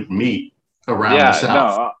that you would meet around the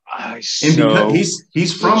South. And because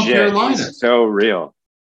he's from legit. Carolina, He's so real.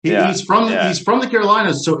 He's from the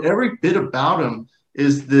Carolinas, so every bit about him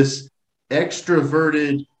is this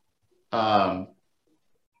extroverted.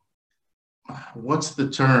 What's the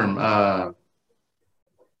term?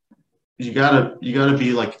 You gotta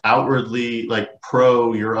be like outwardly like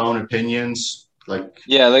pro your own opinions, like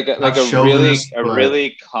a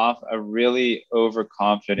really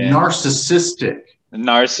overconfident narcissist.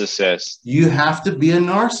 You have to be a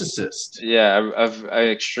narcissist. Yeah, of an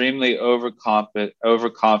extremely overconfident,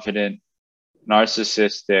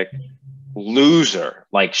 narcissistic loser,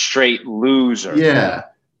 like straight loser. Yeah,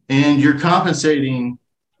 and you're compensating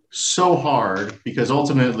so hard because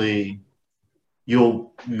ultimately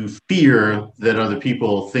you fear that other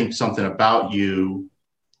people think something about you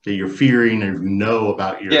that you're fearing or know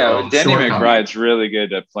about your own Danny shortcomings. McBride's really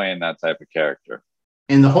good at playing that type of character.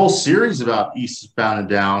 And the whole series about Eastbound and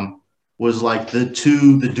Down was like the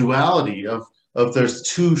duality of there's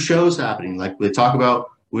two shows happening. Like they talk about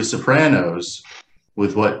with Sopranos,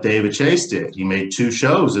 with what David Chase did. He made two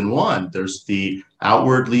shows in one. There's the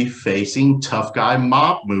outwardly facing tough guy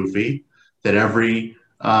mob movie that every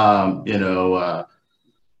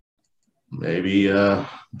maybe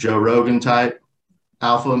Joe Rogan type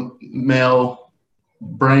alpha male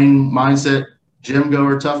brain mindset gym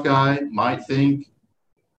goer tough guy might think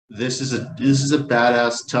this is a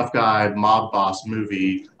badass tough guy mob boss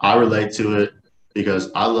movie. I relate to it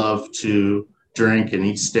because I love to drink and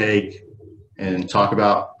eat steak and talk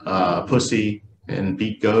about pussy and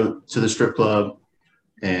go to the strip club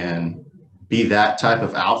and be that type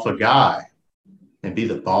of alpha guy and be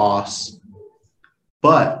the boss.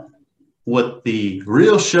 But what the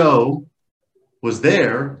real show was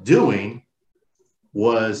there doing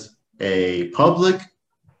was a public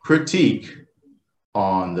critique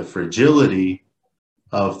on the fragility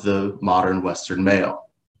of the modern Western male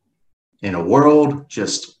in a world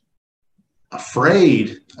just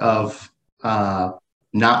afraid of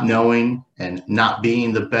not knowing and not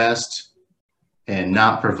being the best and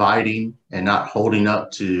not providing and not holding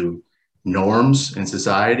up to norms in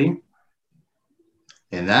society.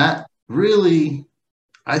 And that really,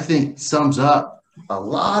 I think, sums up a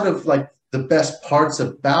lot of like the best parts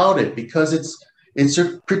about it because it's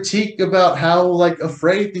a critique about how like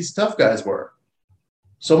afraid these tough guys were.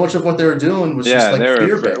 So much of what they were doing was just like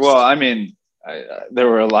fear-based. Well, I mean, there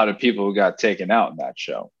were a lot of people who got taken out in that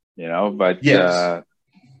show, you know, but yes.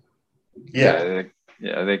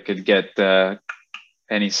 they could get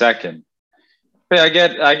any second. But I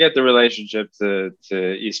get the relationship to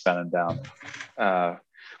Eastbound and Down.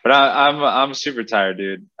 But I'm super tired,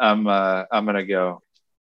 dude. I'm gonna go.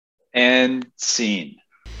 And scene.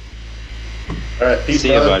 All right, peace.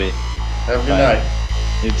 See you, buddy. Have a good night.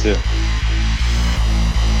 You too.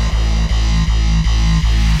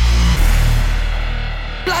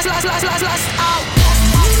 Blast out.